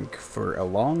a drink for a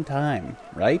long time,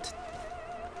 right?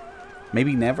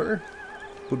 Maybe never?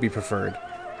 Would be preferred.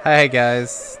 Hi,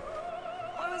 guys.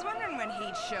 I was wondering when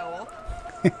he'd show up.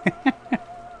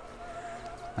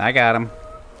 I got him.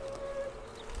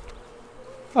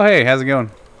 Oh, hey, how's it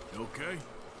going? Okay.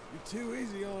 You're too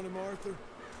easy on him, Arthur.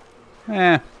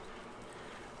 Eh.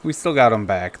 We still got him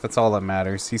back. That's all that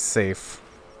matters. He's safe.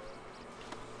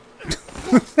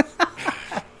 You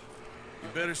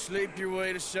better sleep your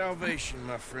way to salvation,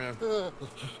 my friend.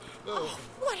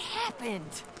 What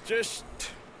happened? Just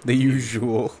The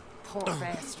usual. Poor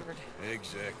bastard.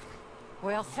 exactly.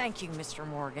 Well, thank you, Mr.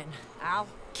 Morgan. I'll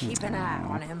keep an eye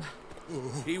on him.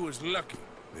 He was lucky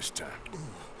this time.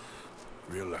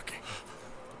 Real lucky.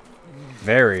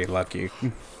 Very lucky.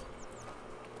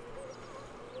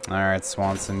 Alright,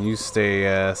 Swanson, you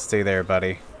stay there,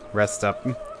 buddy. Rest up.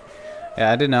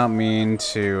 Yeah, I did not mean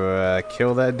to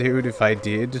kill that dude if I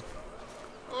did.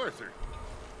 Arthur.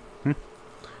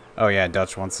 Oh yeah,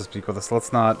 Dutch wants to speak with us. We're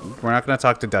not going to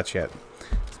talk to Dutch yet.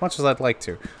 As much as I'd like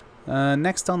to.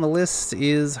 Next on the list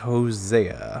is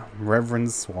Hosea.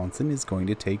 Reverend Swanson is going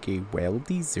to take a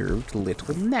well-deserved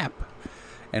little nap.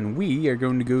 And we are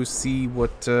going to go see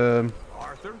what,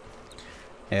 Arthur?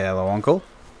 Hello, Uncle.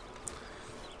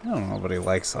 I don't know nobody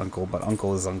likes Uncle, but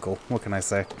Uncle is Uncle. What can I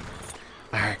say?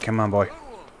 Alright, come on, boy.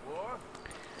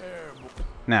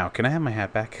 Now, can I have my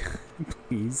hat back?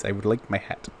 Please, I would like my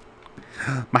hat.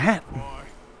 My hat!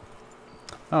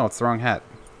 Oh, it's the wrong hat.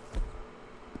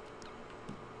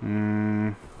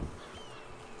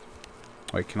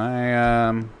 Wait, can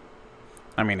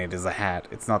I mean, it is a hat.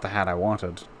 It's not the hat I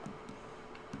wanted.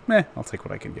 Meh, I'll take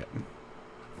what I can get.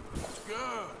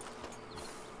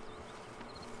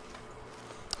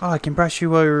 Oh, I can brush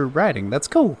you while you're riding. That's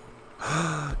cool.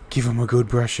 Give him a good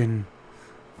brushing.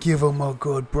 Give him a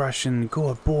good brushing.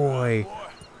 Good boy.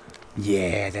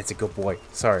 Yeah, that's a good boy.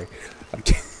 Sorry.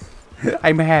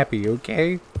 I'm happy,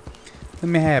 okay?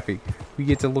 I'm happy. We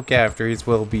get to look after his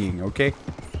well-being, okay?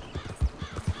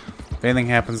 If anything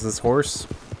happens to this horse,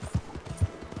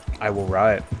 I will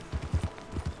riot.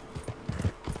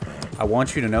 I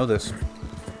want you to know this.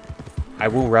 I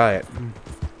will riot.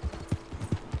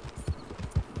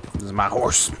 This is my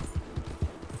horse.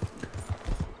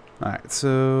 Alright,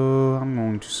 so I'm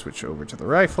going to switch over to the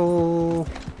rifle.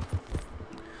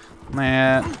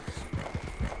 Nah.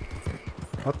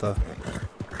 What the?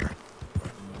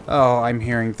 Oh, I'm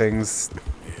hearing things.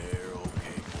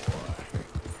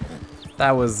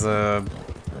 That was,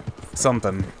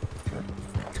 something.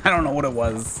 I don't know what it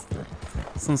was.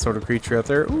 Some sort of creature out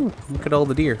there. Ooh, look at all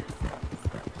the deer.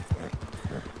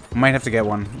 Might have to get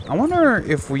one. I wonder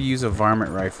if we use a varmint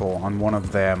rifle on one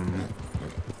of them.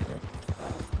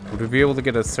 Would we be able to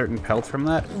get a certain pelt from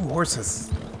that? Ooh, horses.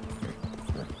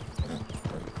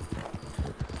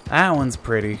 That one's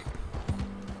pretty.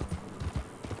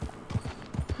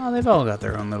 Oh, they've all got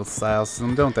their own little styles to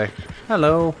them, don't they?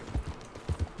 Hello.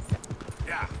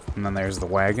 Yeah. And then there's the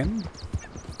wagon.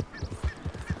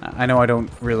 I know I don't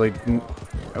really...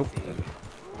 Oh.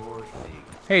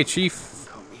 Hey, Chief.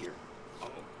 Come here.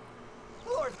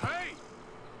 Lord, hey!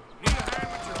 Need a hand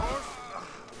with your horse?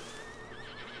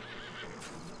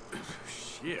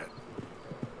 Shit.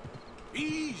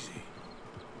 Easy.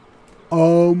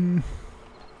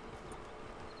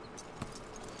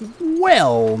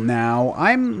 Well, now,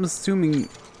 I'm assuming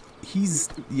he's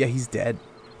dead.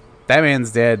 That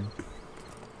man's dead.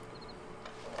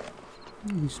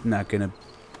 He's not gonna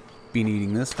be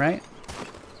needing this, right?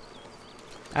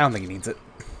 I don't think he needs it.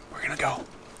 We're gonna go.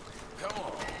 Come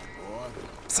on, boy.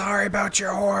 Sorry about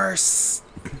your horse.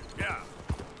 Yeah.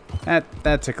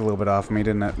 That took a little bit off me,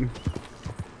 didn't it?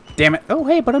 Damn it. Oh,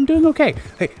 hey, but I'm doing okay.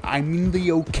 Hey, I'm in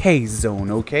the okay zone,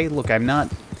 okay? Look, I'm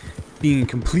not being a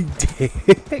complete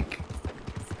dick.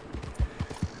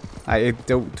 I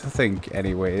don't think,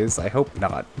 anyways. I hope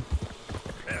not.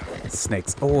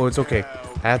 Snakes. Oh, it's okay.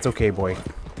 That's okay, boy.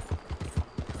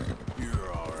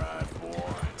 You're alright,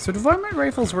 boy. So do varmint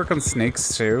rifles work on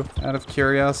snakes, too? Out of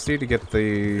curiosity, to get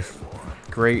the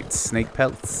great snake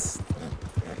pelts?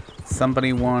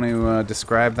 Somebody want to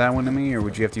describe that one to me, or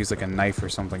would you have to use like a knife or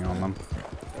something on them?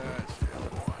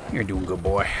 You're doing good,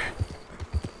 boy.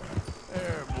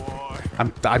 There, boy.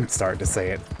 I'm starting to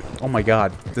say it. Oh my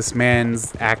god, this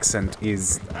man's accent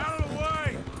is... Out of the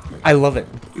way! I love it.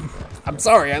 I'm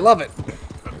sorry, I love it.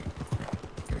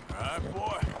 Alright,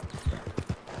 boy.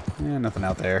 Yeah, nothing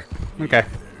out there. Okay.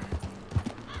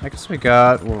 I guess we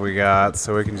got what we got,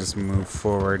 so we can just move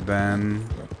forward then.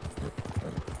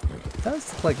 It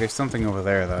does look like there's something over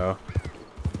there, though.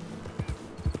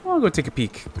 I'll go take a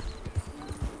peek.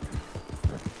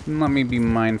 Let me be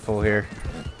mindful here.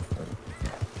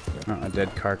 Oh, a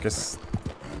dead carcass.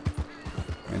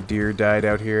 A deer died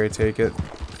out here, I take it.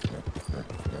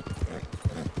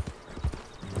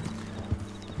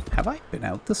 Have I been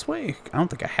out this way? I don't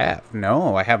think I have.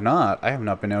 No, I have not. I have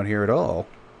not been out here at all.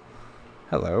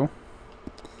 Hello.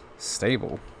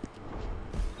 Stable.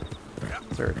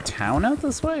 Is there a town out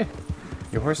this way?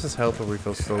 Your horse's health will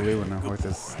refill slowly when the horse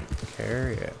is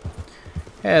carried. Yeah.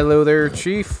 Hello there,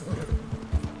 Chief.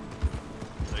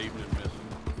 Evening,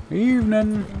 miss.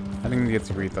 Evening. I didn't get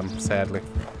to greet them, sadly.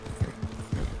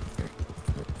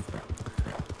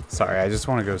 Sorry, I just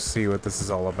want to go see what this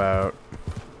is all about.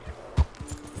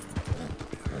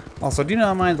 Also, do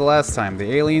not mind the last time.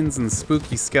 The aliens and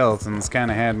spooky skeletons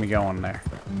kind of had me going there.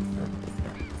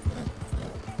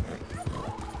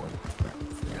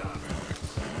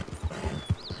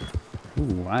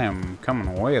 Ooh, I am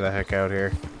coming way the heck out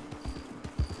here.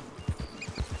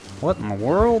 What in the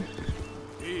world?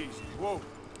 Easy, whoa.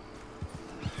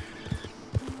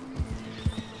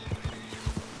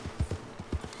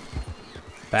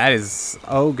 That is...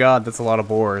 Oh god, that's a lot of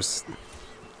boars.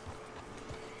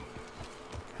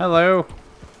 Hello.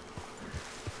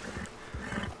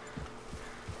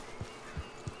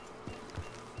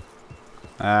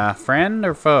 Friend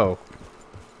or foe?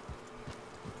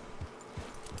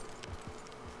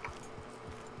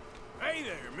 Hey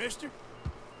there, mister.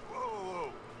 Whoa, whoa.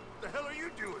 What the hell are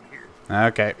you doing here?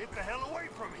 Okay. Get the hell away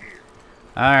from here.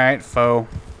 Alright, foe.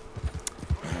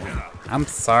 I'm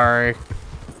sorry.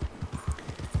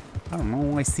 I don't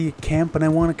know, I see a camp and I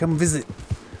want to come visit.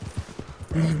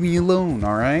 Leave me alone,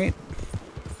 alright?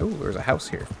 Oh, there's a house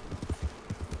here.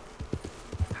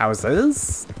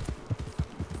 Houses?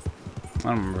 I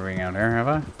don't remember being out here, have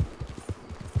I?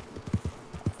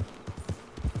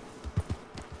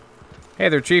 Hey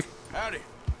there, Chief. Howdy.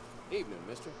 Evening,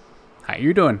 mister. How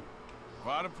you doing?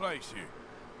 Quite a place here.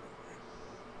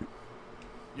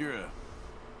 You're a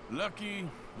lucky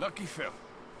fella.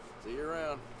 See you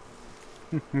around.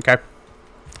 Okay.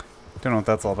 Don't know what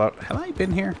that's all about. Have I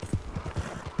been here?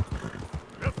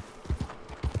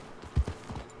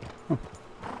 Oh.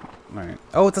 Alright.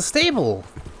 Oh, it's a stable!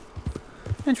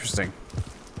 Interesting.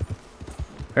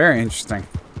 Very interesting.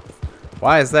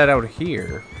 Why is that out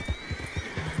here?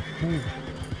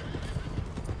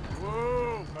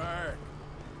 Whoa, back.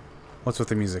 What's with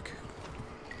the music?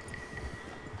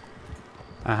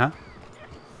 Uh-huh.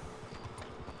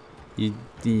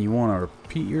 Do you want to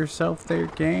repeat yourself there,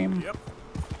 game? Yep.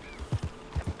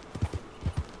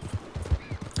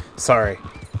 Sorry.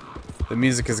 The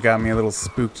music has got me a little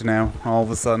spooked now, all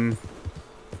of a sudden.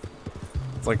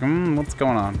 It's like, what's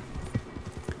going on?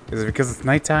 Is it because it's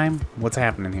nighttime? What's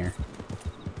happening here?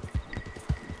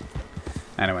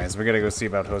 Anyways, we gotta go see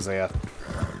about Hosea.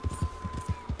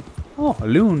 Oh, a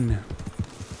loon.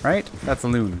 Right? That's a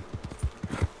loon.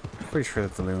 Pretty sure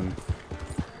that's a loon.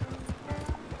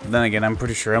 But then again, I'm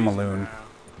pretty sure I'm a loon.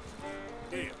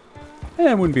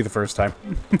 It wouldn't be the first time.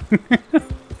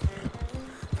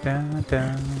 Da,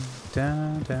 da,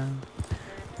 da, da.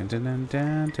 Da, da,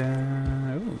 da,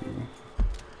 da. Ooh.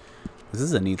 This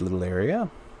is a neat little area.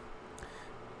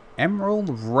 Emerald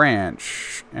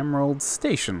Ranch. Emerald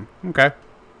Station. Okay.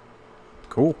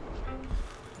 Cool.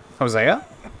 Hosea?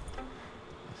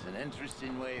 It's an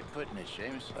interesting way of putting it,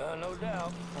 Seamus. No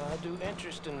doubt. I do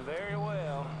interesting very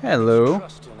well. Hello.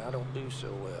 Trusting, I don't do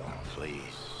so well.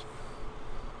 Please.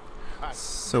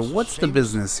 So what's the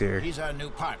business here? He's our new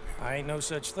partner. I ain't no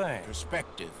such thing.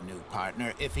 Prospective new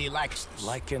partner, if he likes us.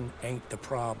 Liking ain't the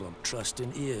problem.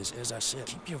 Trusting is. As I said,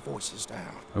 keep your voices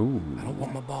down. Ooh. I don't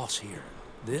want my boss here.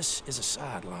 This is a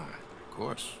sideline. Of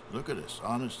course. Look at us.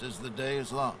 Honest as the day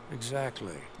is long.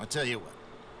 Exactly. I tell you what.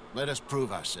 Let us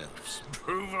prove ourselves.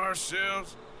 Prove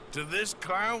ourselves to this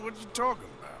clown? What you talking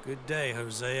about? Good day,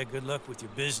 Hosea. Good luck with your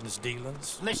business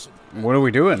dealings. Listen. What are we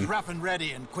doing? He's rough and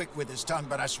ready and quick with his tongue,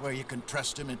 but I swear you can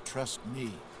trust him and trust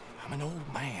me. I'm an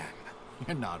old man.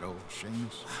 You're not old,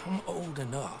 Seamus. I'm old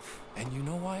enough. And you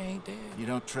know I ain't dead. You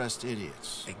don't trust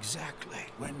idiots. Exactly.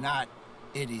 We're not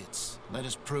idiots. Let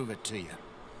us prove it to you.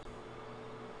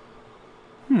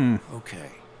 Okay.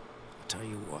 I'll tell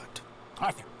you what.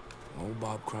 Arthur. Old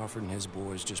Bob Crawford and his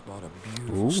boys just bought a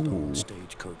beautiful stone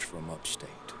stagecoach from upstate.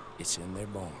 It's in their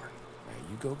barn. Now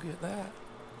you go get that,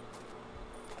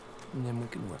 and then we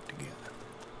can work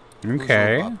together.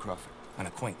 Okay. Who's old Bob Crawford? An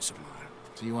acquaintance of mine.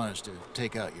 So you want us to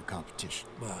take out your competition?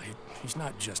 Well, he's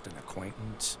not just an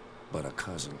acquaintance, but a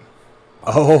cousin.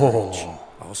 Oh.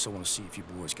 I also want to see if you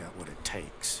boys got what it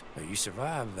takes. Now, you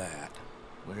survive that.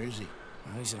 Where is he?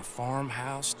 Well, he's in a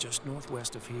farmhouse just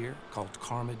northwest of here called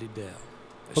Carma de Del.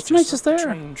 What's nice is there?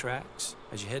 Train tracks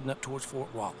as you're heading up towards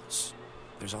Fort Wallace.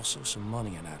 There's also some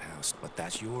money in that house, but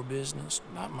that's your business,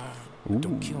 not mine.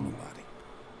 Don't kill nobody.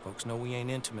 Folks know we ain't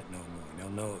intimate no more. They'll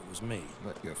know it was me.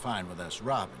 But you're fine with us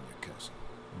robbing your cousin.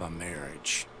 By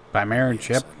marriage. By marriage,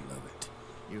 Yes, yep. I love it.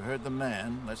 You heard the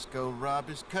man. Let's go rob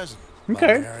his cousin.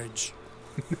 Okay. By marriage.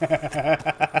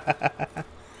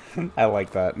 I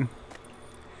like that.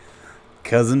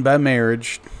 Cousin by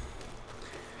marriage.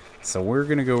 So we're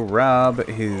gonna go rob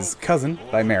his cousin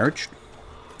by marriage.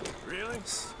 Really?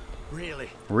 Really?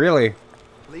 Really?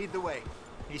 Lead the way.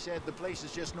 He said the place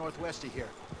is just northwest of here.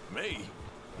 Me?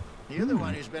 You're the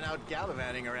one who's been out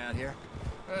gallivanting around here.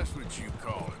 That's what you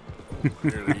call it.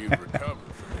 Clearly you've recovered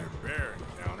from your bearing,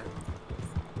 Downer.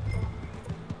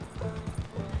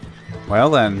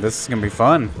 Well then, this is gonna be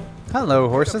fun. Hello,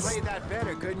 horses. Play that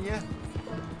better, couldn't you?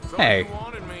 Hey. You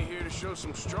wanted me here to show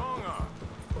some strong arm.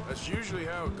 That's usually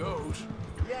how it goes.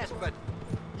 Yes, but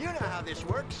you know how this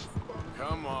works.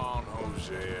 Come on,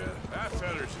 Hosea. That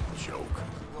feller's a joke.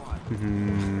 Go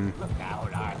on. Look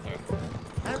out, Arthur.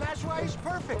 And that's why he's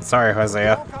perfect. Sorry,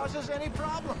 Hosea. Don't cause us any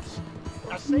problems.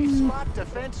 A safe spot to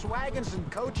fence wagons and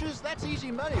coaches, that's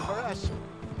easy money for us.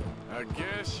 I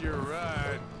guess you're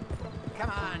right. Come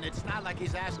on, it's not like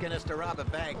he's asking us to rob a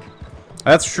bank.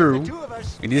 That's true. The two of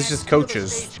us It is can't just steal the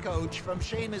coaches. stagecoach from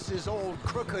Seamus's old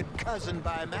crooked cousin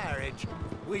by marriage.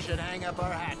 We should hang up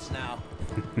our hats now.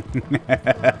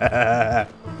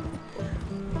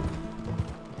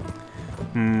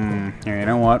 Here, you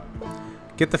know what?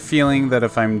 Get the feeling that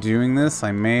if I'm doing this,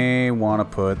 I may want to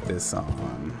put this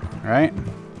on. Right?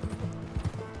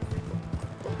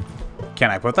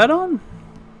 Can I put that on?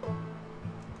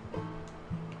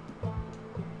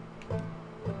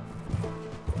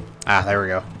 Ah, there we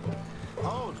go.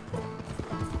 Hold.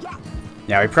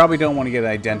 Yeah, we probably don't want to get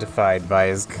identified by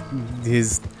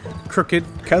his crooked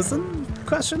cousin?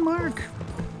 Question mark?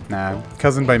 Nah,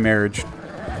 cousin by marriage.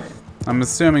 I'm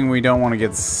assuming we don't want to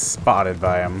get spotted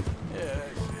by him.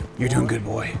 You're doing good,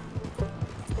 boy.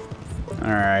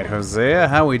 Alright, Hosea,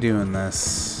 how we doing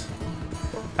this?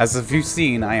 As if you've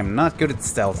seen, I am not good at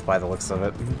stealth by the looks of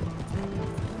it.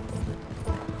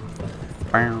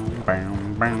 I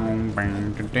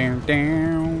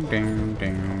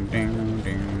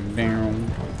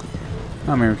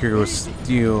mean, we could go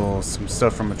steal some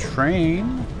stuff from a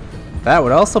train. That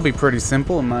would also be pretty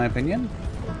simple, in my opinion.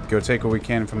 Go take what we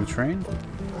can from the train.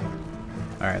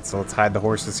 Alright, so let's hide the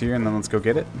horses here, and then let's go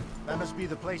get it. That must be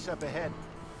the place up ahead.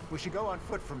 We should go on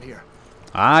foot from here.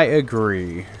 I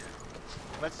agree.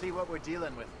 Let's see what we're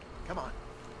dealing with. Come on.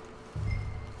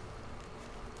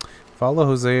 Follow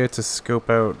Hosea to scope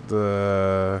out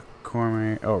the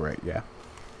corner. Oh, right, yeah.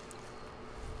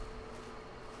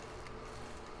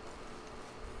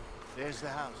 There's the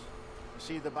house.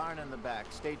 See the barn in the back.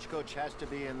 Stagecoach has to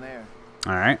be in there.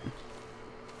 Alright.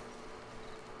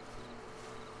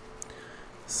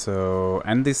 So,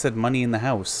 and they said money in the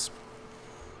house.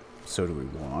 So do we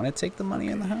want to take the money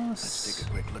in the house? Let's take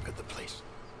a quick look at the place.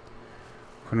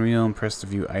 Twin wheel and press to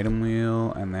view item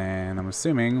wheel, and then I'm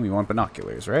assuming we want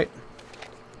binoculars, right?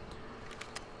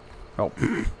 Oh,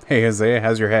 hey Hosea,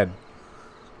 how's your head?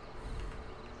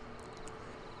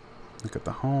 Look at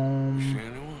the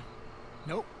home.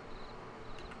 Nope.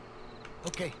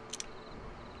 Okay.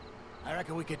 I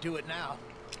reckon we could do it now.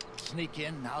 Sneak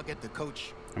in, and I'll get the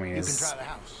coach. I mean, you can try the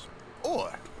house.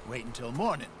 Or wait until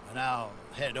morning, and I'll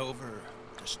head over,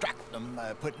 distract them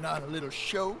by putting on a little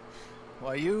show.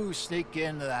 while you sneak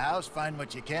into the house, find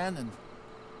what you can, and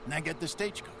then get the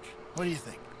stagecoach. What do you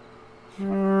think?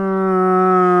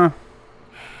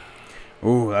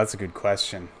 Ooh, that's a good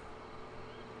question.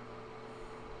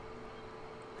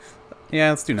 Yeah,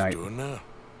 let's do night. Do it now.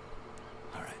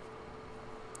 All right.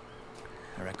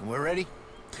 I reckon we're ready.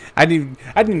 I didn't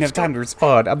even have time to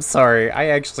respond. I'm sorry. I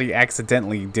actually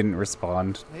accidentally didn't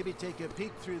respond. Maybe take a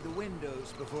peek through the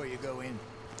windows before you go in.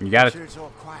 You got Make it. sure it's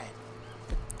all quiet.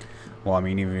 Well, I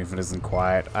mean, even if it isn't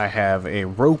quiet, I have a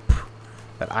rope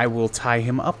that I will tie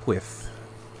him up with.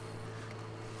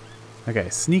 Okay,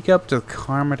 sneak up to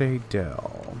Carmody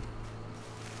Dell.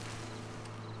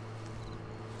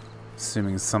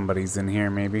 Assuming somebody's in here,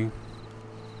 maybe.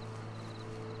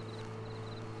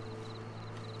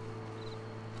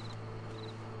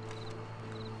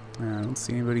 I don't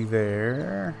see anybody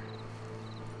there.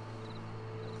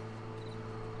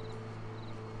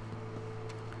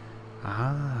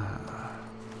 Ah.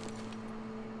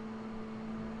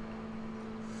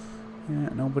 Yeah,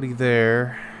 nobody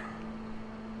there.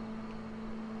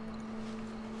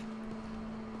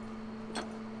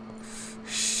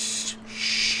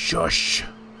 Shush.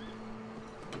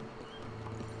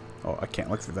 Oh, I can't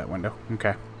look through that window.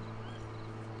 Okay.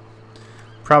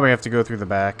 Probably have to go through the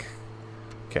back.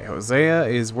 Okay, Hosea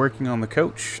is working on the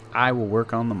coach. I will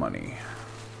work on the money.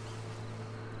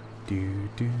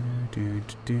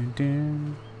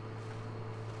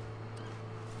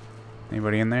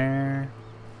 Anybody in there?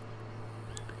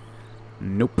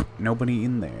 Nope, nobody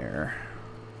in there.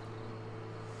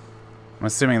 I'm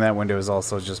assuming that window is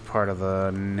also just part of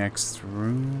the next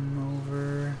room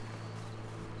over.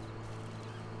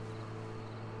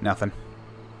 Nothing.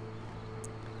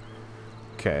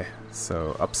 Okay,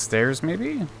 so upstairs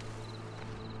maybe?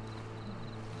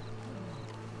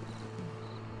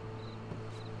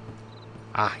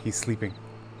 Ah, he's sleeping.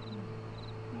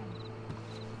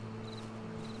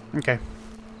 Okay.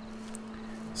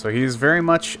 So he is very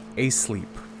much asleep.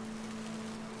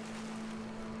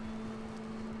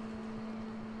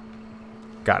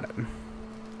 Got it.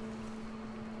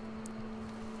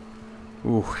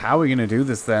 Ooh, how are we gonna do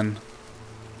this then?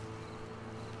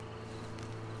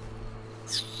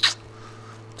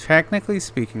 Technically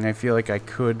speaking, I feel like I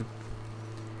could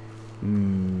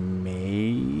maybe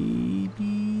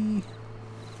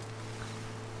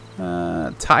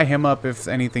tie him up if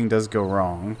anything does go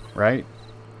wrong, right?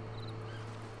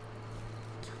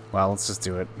 Well, let's just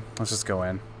do it. Let's just go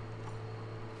in.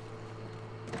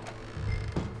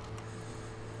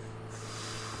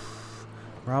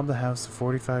 Rob the house of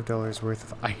 $45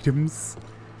 worth of items.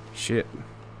 Shit.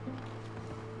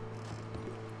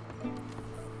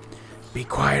 Be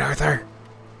quiet, Arthur.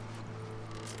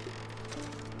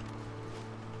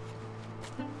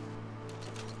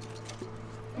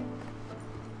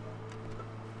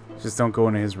 Just don't go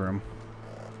into his room.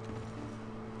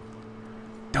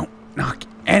 Don't knock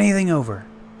anything over.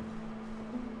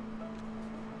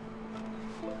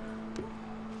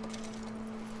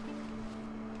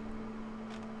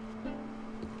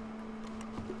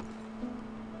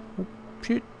 Oh,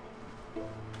 shit.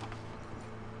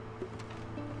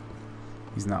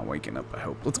 He's not waking up, I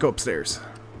hope. Let's go upstairs.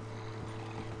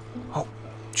 Oh,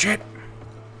 shit.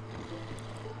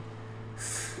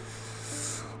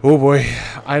 Oh boy,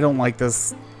 I don't like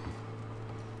this.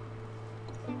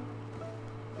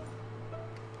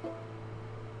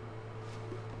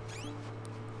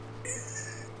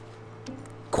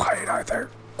 Quiet, Arthur.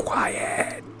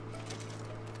 Quiet.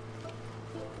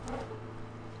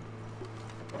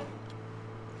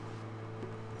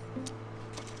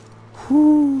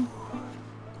 Whew.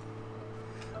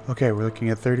 Okay, we're looking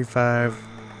at 35.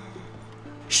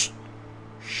 Shh.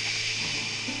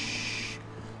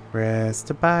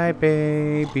 Rest-a-bye,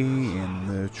 baby, in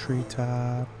the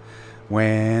treetop.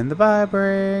 When the bye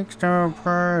breaks, the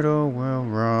bridle will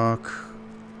rock.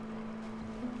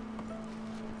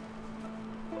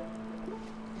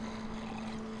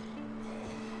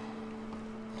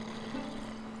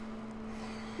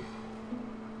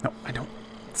 No, I don't.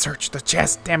 Search the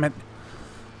chest, damn it.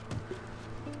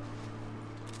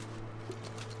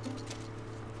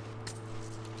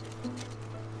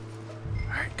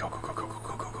 Alright, go, go, go, go, go,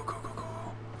 go, go, go, go, go, go.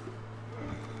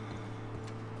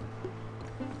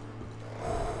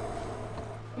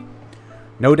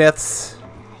 No deaths.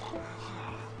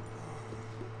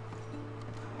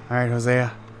 Alright,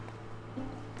 Hosea.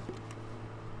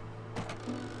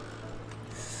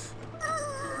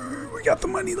 We got the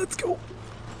money, let's go.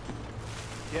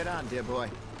 Get on, dear boy.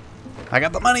 I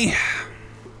got the money.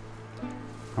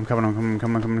 I'm coming, I'm coming, I'm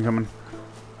coming, I'm coming, I'm coming.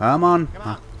 I'm on. Come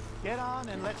on. Get on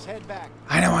and let's head back.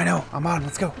 I know, I'm on,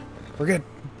 let's go. We're good.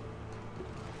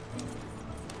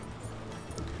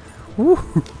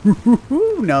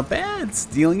 Ooh, not bad.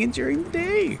 Stealing it during the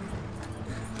day.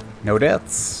 No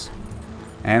deaths.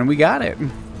 And we got it.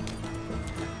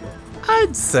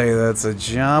 I'd say that's a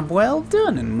job well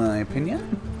done, in my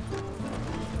opinion.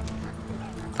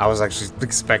 I was actually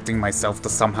expecting myself to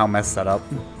somehow mess that up.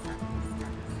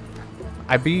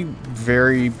 I'd be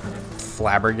very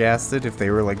flabbergasted if they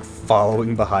were like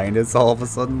following behind us all of a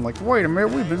sudden. Like, wait a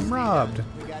minute, we've been robbed.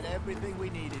 We got everything we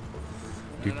needed.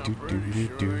 And I'm pretty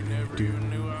sure he never even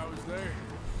knew I was there.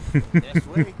 Next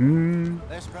week.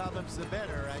 Less problems the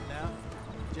better right now.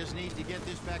 Just need to get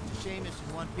this back to Seamus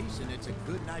in one piece and it's a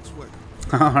good night's work.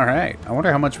 Alright, I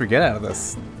wonder how much we get out of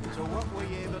this. So what were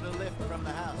you able to lift from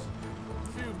the house? A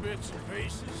few bits and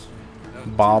pieces. Nothing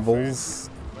too Baubles.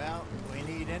 Well, we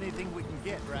need anything we can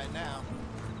get right now.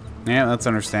 Yeah, that's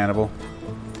understandable.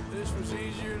 fancy. This was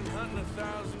easier than hunting a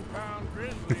 1,000-pound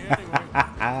grizzly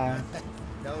anyway.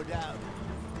 No doubt.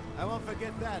 I won't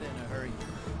forget that in a hurry.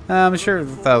 I'm sure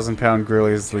the 1,000-pound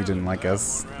grizzly didn't like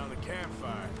us. Around the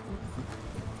campfire.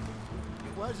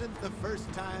 It wasn't the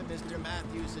first time Mr.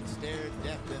 Matthews had stared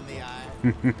death in the eye.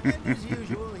 And as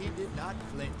usual, he did not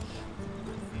flinch.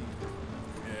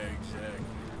 Yeah, exactly.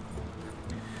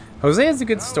 Jose's a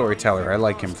good storyteller. I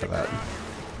like him for that.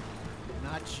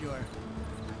 Not sure.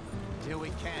 Till we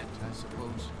can't, I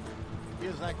suppose.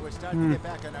 Feels like we're starting to get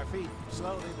back on our feet,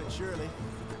 slowly but surely.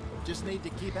 Just need to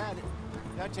keep at it.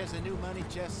 Dutch has a new money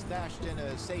chest stashed in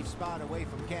a safe spot away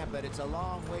from camp, but it's a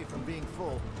long way from being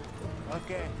full.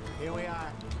 Okay, here we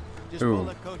are. Just pull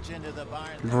the coach into the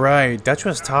barn. Right, Dutch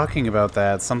was talking about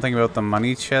that. Something about the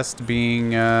money chest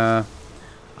being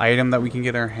item that we can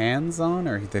get our hands on,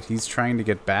 or that he's trying to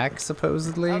get back,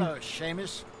 supposedly. Hello,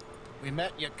 Seamus. We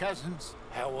met your cousins.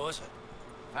 How was it?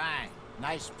 Fine.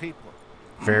 Nice people.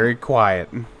 Very quiet.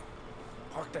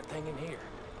 Park that thing in here.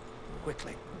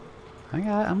 Quickly.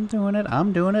 I'm doing it.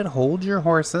 I'm doing it. Hold your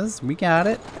horses. We got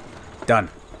it. Done.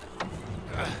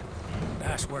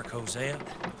 Nice work, Hosea. It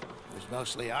was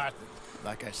mostly Arthur.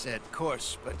 Like I said,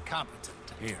 coarse but competent.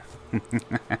 Here.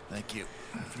 Thank you.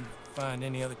 If you find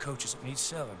any other coaches that need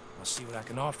selling, I'll see what I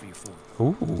can offer you for.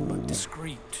 Ooh. But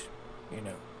discreet, you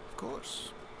know. Of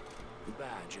course. Goodbye,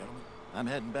 gentlemen. I'm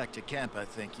heading back to camp, I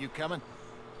think. You coming?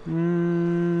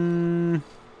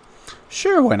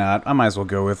 Sure, why not? I might as well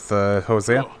go with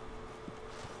Hosea.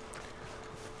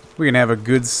 We can have a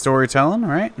good storytelling,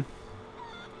 right?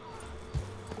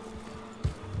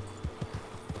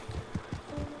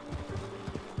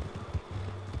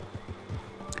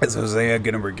 Is Hosea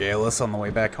gonna regale us on the way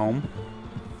back home?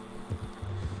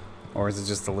 Or is it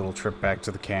just a little trip back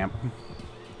to the camp?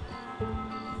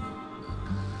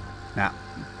 Nah.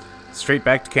 Straight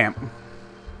back to camp.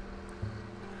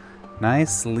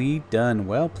 Nicely done.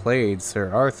 Well played,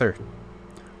 Sir Arthur.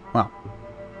 Well,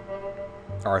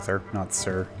 Arthur, not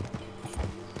Sir.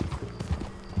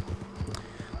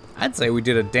 I'd say we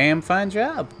did a damn fine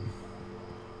job.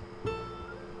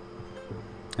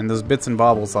 And those bits and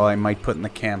baubles I might put in the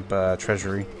camp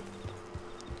treasury.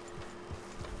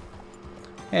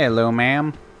 Hello,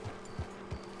 ma'am.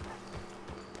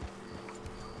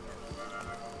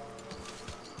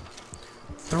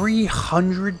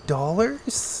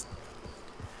 $300?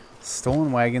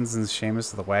 Stolen wagons and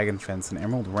Seamus of the Wagon Fence and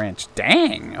Emerald Ranch.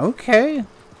 Dang, okay.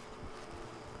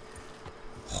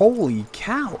 Holy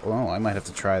cow. Oh, I might have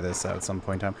to try this out at some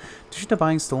point in time. In addition to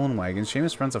buying stolen wagons,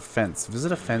 Seamus runs a fence.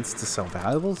 Visit a fence to sell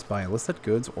valuables, buy illicit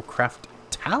goods, or craft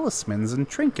talismans and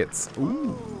trinkets.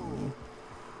 Ooh.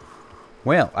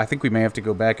 Well, I think we may have to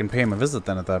go back and pay him a visit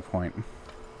then at that point.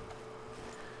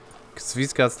 Because if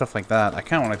he's got stuff like that, I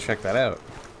kind of want to check that out.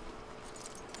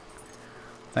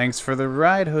 Thanks for the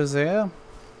ride, Hosea.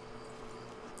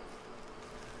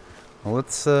 Well,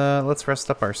 let's rest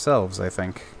up ourselves, I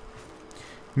think.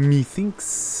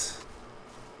 Methinks.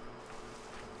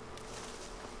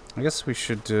 I guess we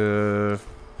should, God,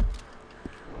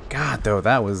 though,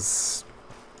 that was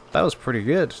pretty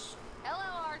good. Hello,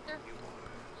 Arthur.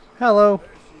 Hello.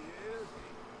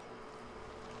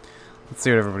 Let's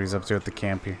see what everybody's up to at the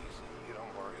camp here. You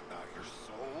don't worry about your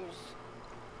souls.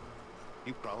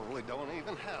 You probably don't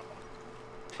even have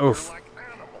them. Oof. You're like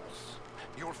animals.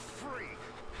 You're free.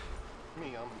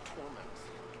 Me, I'm torment.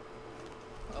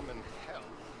 I'm in hell.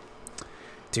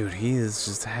 Dude, he is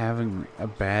just having a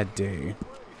bad day.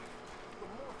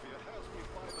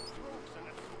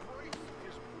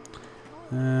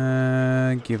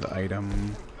 Give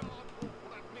item.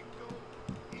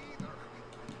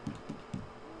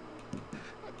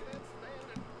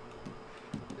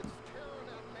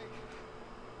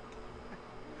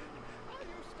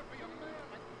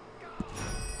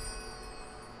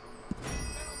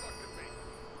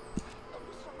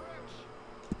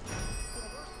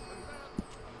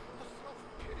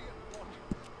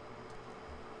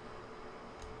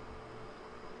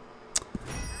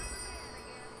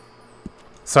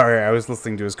 Sorry, I was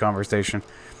listening to his conversation.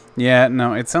 Yeah,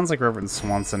 no, it sounds like Reverend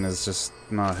Swanson is just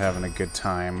not having a good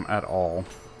time at all.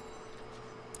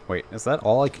 Wait, is that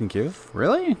all I can give?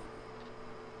 Really?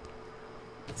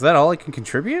 Is that all I can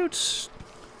contribute?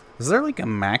 Is there like a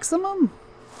maximum?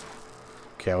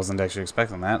 Okay, I wasn't actually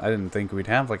expecting that. I didn't think we'd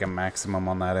have like a maximum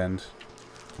on that end.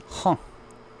 Huh.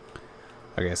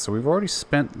 Okay, so we've already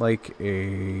spent like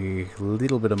a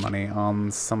little bit of money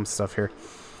on some stuff here.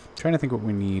 Trying to think what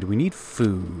we need. We need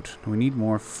food. We need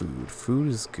more food. Food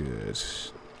is good.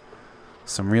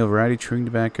 Some real variety, chewing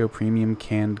tobacco, premium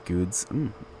canned goods.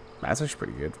 That's actually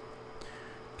pretty good.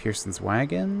 Pearson's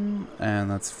wagon, and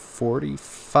that's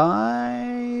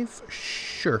 45.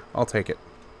 Sure, I'll take it.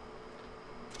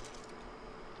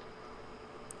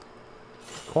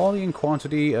 Quality and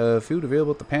quantity of food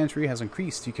available at the pantry has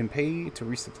increased. You can pay to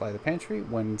resupply the pantry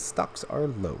when stocks are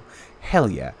low.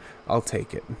 Hell yeah, I'll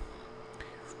take it.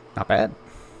 Not bad.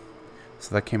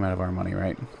 So that came out of our money,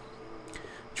 right?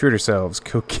 Treat ourselves.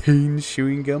 Cocaine,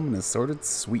 chewing gum, and assorted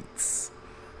sweets.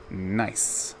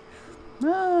 Nice.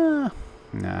 Nah,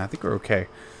 I think we're okay.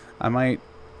 I might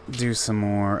do some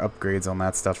more upgrades on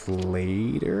that stuff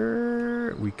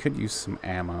later. We could use some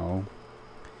ammo.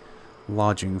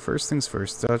 Lodging. First things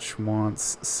first. Dutch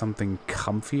wants something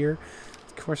comfier.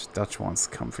 Of course, Dutch wants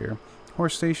comfier.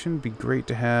 Horse station. Be great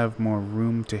to have more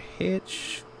room to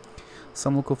hitch.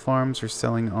 Some local farms are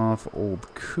selling off old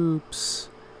coops.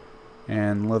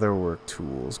 And leatherwork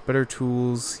tools. Better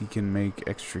tools. He can make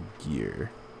extra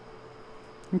gear.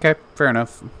 Okay, fair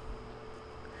enough.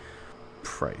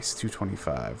 Price,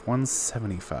 $225.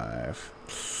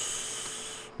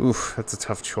 $175. Oof, that's a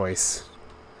tough choice.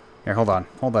 Here, hold on.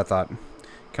 Hold that thought.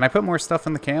 Can I put more stuff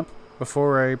in the camp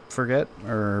before I forget?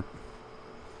 Or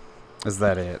is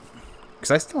that it?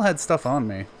 Because I still had stuff on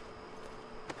me.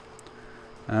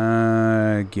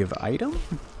 Give item?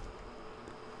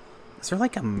 Is there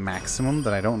like a maximum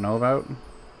that I don't know about?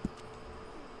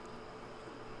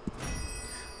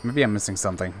 Maybe I'm missing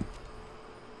something.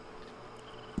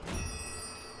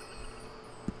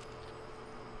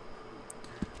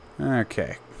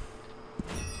 Okay.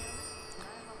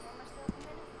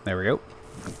 There we go.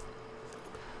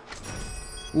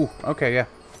 Ooh, okay, yeah.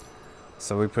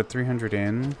 So we put 300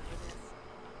 in.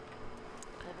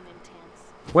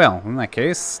 Well, in that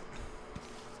case...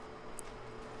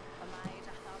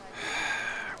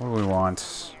 What do we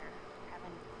want?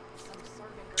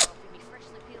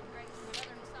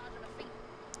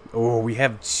 Oh, we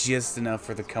have just enough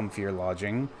for the comfier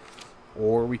lodging.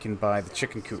 Or we can buy the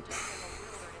chicken coop.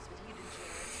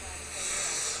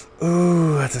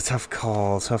 Ooh, that's a tough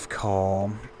call. Tough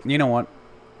call. You know what?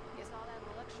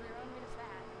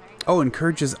 Oh,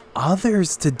 encourages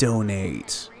others to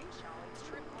donate.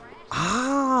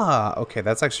 Ah, okay,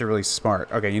 that's actually really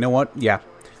smart. Okay, you know what? Yeah,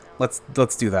 let's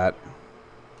do that.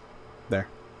 There.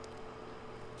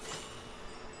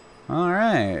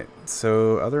 Alright,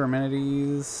 so other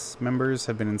amenities members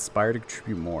have been inspired to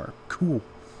contribute more. Cool.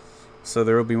 So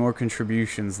there will be more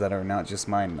contributions that are not just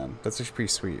mine then. That's actually pretty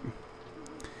sweet.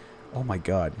 Oh my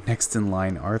god. Next in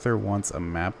line, Arthur wants a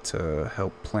map to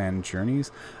help plan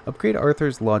journeys. Upgrade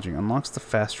Arthur's lodging. Unlocks the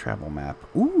fast travel map.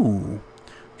 Ooh.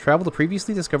 Travel to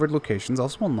previously discovered locations.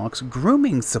 Also unlocks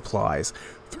grooming supplies.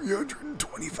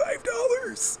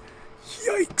 $325.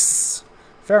 Yikes.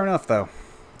 Fair enough, though.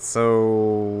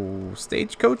 So,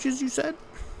 stagecoaches, you said?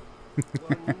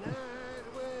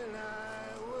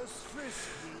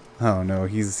 Oh no,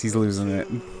 he's losing it.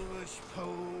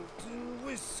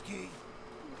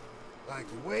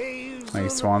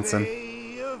 Nice, Swanson.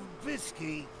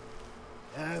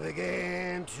 I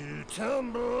began to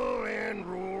tumble and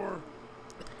roar.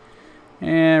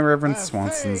 And Reverend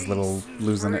Swanson's little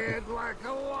losing it.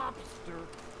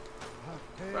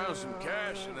 Found some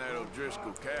cash in that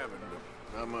O'Driscoll cabin, but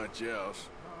not much else.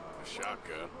 A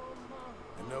shotgun.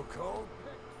 And no coal?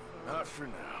 Not for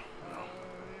now,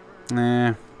 no.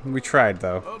 Nah, we tried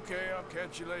though. Okay, I'll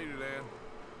catch you later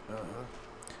then.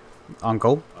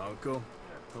 Uncle? Uncle?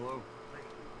 Hello.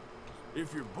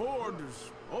 If you're bored,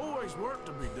 there's always work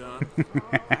to be done.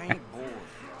 I ain't bored.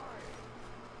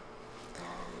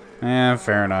 Yeah,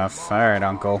 fair enough. Alright,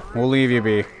 Uncle. We'll leave you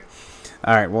be.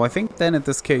 Alright, well I think then at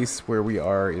this case where we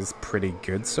are is pretty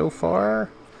good so far.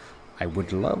 I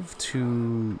would love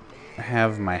to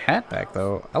have my hat back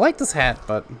though. I like this hat,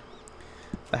 but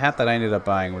the hat that I ended up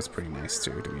buying was pretty nice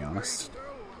too, to be honest.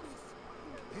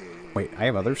 Wait, I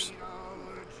have others?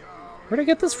 Where'd I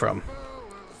get this from?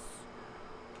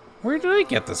 Where did I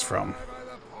get this from?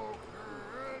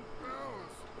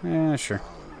 Yeah, sure.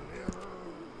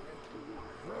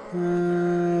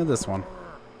 This one.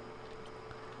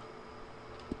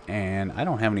 And I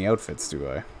don't have any outfits, do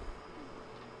I?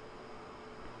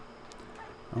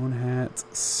 Own hat,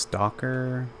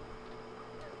 stalker,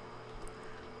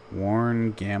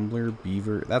 worn, gambler,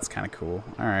 beaver. That's kind of cool.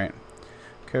 Alright.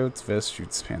 Coats, vest,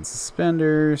 shoots, pants,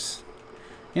 suspenders.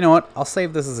 You know what? I'll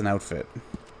save this as an outfit.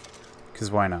 Because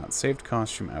why not? Saved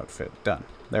costume outfit. Done.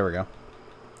 There we go.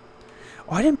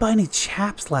 Oh, I didn't buy any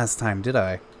chaps last time, did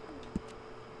I?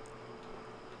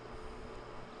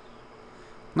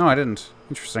 No, I didn't.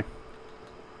 Interesting.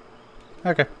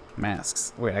 Okay.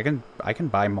 Masks. Wait, I can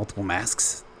buy multiple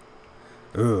masks?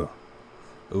 Ugh.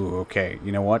 Ooh, okay.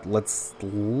 You know what? Let's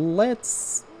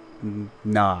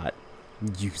not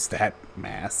use that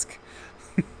mask.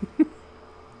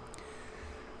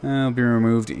 It'll be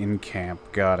removed in camp.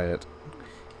 Got it.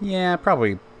 Yeah,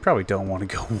 probably don't want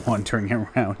to go wandering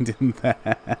around in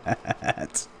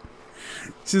that.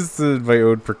 Just my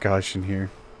own precaution here.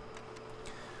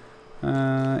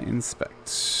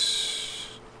 Inspect.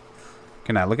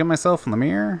 Can I look at myself in the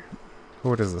mirror?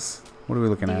 What is this? What are we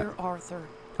looking at? Dear Arthur.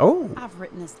 Oh. I've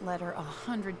written this letter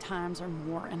 100 times or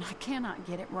more, and I cannot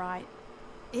get it right.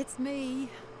 It's me.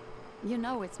 You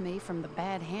know it's me from the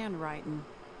bad handwriting.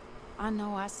 I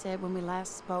know I said when we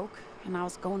last spoke, and I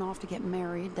was going off to get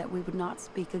married, that we would not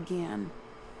speak again.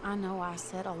 I know I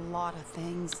said a lot of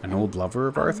things. An old lover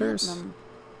of Arthur's? I meant them,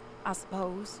 I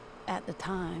suppose, at the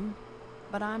time.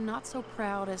 But I'm not so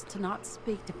proud as to not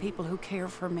speak to people who care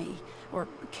for me, or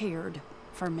cared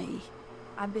for me.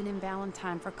 I've been in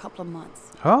Valentine for a couple of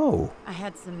months. Oh. I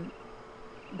had some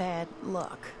bad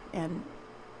luck, and,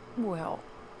 well,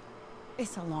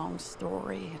 it's a long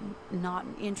story and not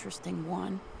an interesting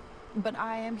one. But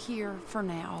I am here for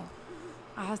now.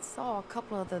 I saw a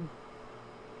couple of the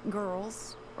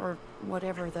girls, or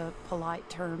whatever the polite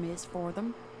term is for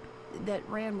them, that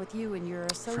ran with you and your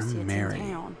associates in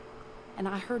town. And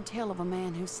I heard tell of a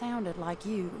man who sounded like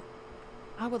you.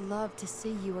 I would love to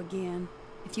see you again,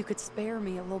 if you could spare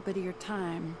me a little bit of your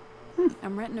time.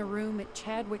 I'm renting a room at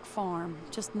Chadwick Farm,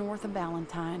 just north of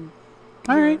Valentine.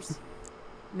 Alright.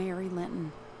 Mary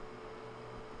Linton.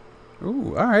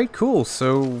 Ooh, alright, cool.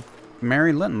 So,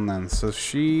 Mary Linton then. So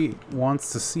she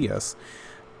wants to see us.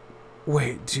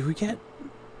 Wait, do we get...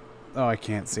 Oh, I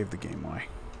can't save the game. Why?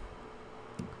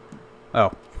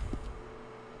 Oh.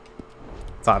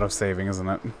 It's auto-saving, isn't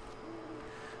it?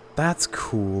 That's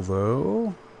cool,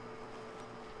 though.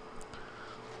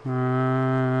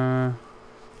 No,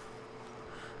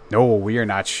 we are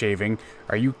not shaving.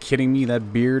 Are you kidding me?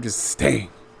 That beard is staying.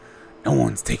 No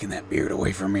one's taking that beard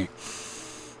away from me.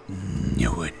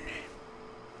 No one.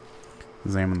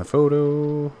 Examine the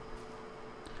photo.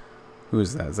 Who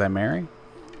is that? Is that Mary?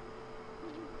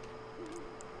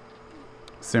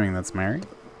 Assuming that's Mary.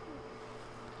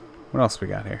 What else we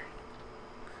got here?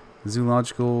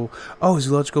 Zoological... Oh,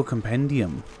 Zoological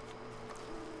Compendium.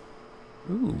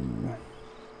 Ooh.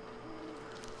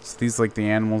 So these like the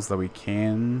animals that we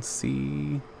can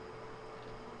see.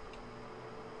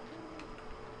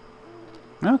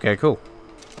 Okay, cool.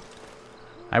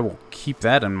 I will keep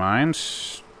that in mind.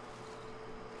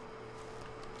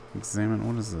 Examine...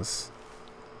 What is this?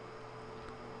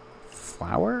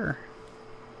 Flower?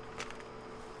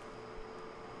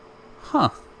 Huh.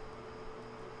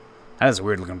 That is a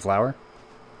weird looking flower.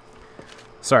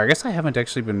 Sorry, I guess I haven't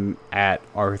actually been at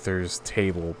Arthur's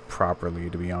table properly,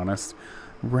 to be honest.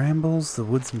 Rambles the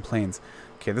woods and plains.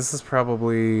 Okay, this is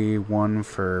probably one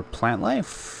for plant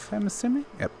life, I'm assuming.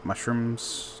 Yep,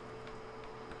 mushrooms.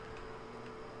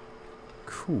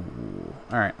 Cool.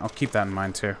 Alright, I'll keep that in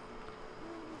mind too.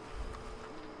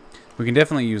 We can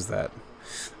definitely use that.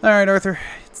 Alright, Arthur,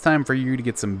 it's time for you to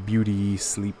get some beauty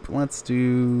sleep. Let's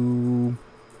do...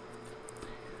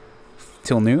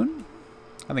 till noon?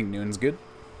 I think noon's good.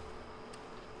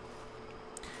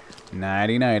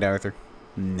 Nighty-night, Arthur.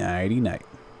 Nighty-night.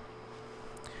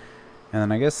 And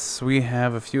then I guess we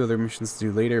have a few other missions to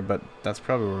do later, but that's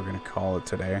probably what we're going to call it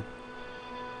today.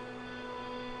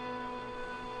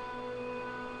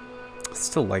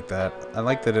 Still like that. I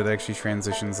like that it actually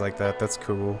transitions like that. That's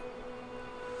cool.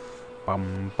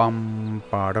 Bum bum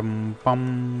ba-dum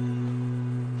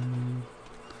bum.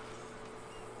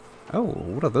 Oh,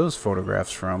 what are those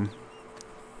photographs from?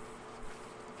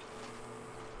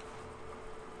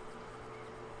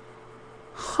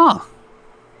 Huh.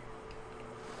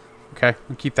 Okay,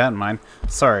 I'll keep that in mind.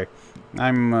 Sorry,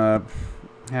 I'm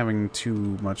having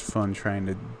too much fun trying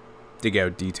to dig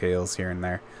out details here and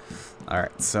there.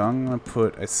 Alright, so I'm going to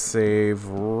put a save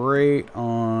right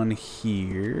on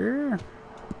here.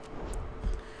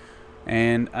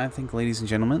 And I think, ladies and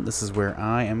gentlemen, this is where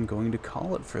I am going to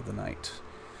call it for the night.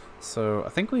 So I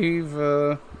think we've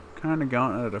kind of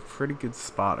gotten at a pretty good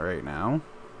spot right now.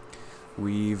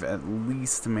 we've at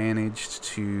least managed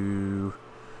to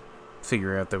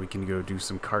figure out that we can go do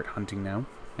some cart hunting now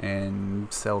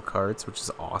and sell carts, which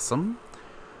is awesome.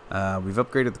 We've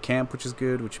upgraded the camp, which is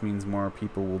good, which means more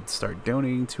people will start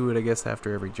donating to it, I guess,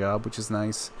 after every job, which is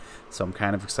nice. So I'm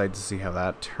kind of excited to see how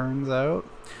that turns out.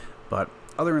 But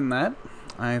other than that,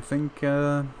 I think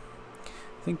that's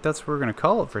what we're going to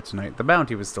call it for tonight. The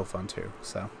bounty was still fun too.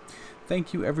 So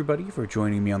thank you everybody for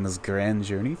joining me on this grand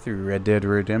journey through Red Dead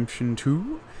Redemption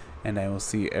 2. And I will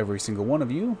see every single one of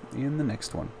you in the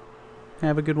next one.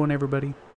 Have a good one, everybody.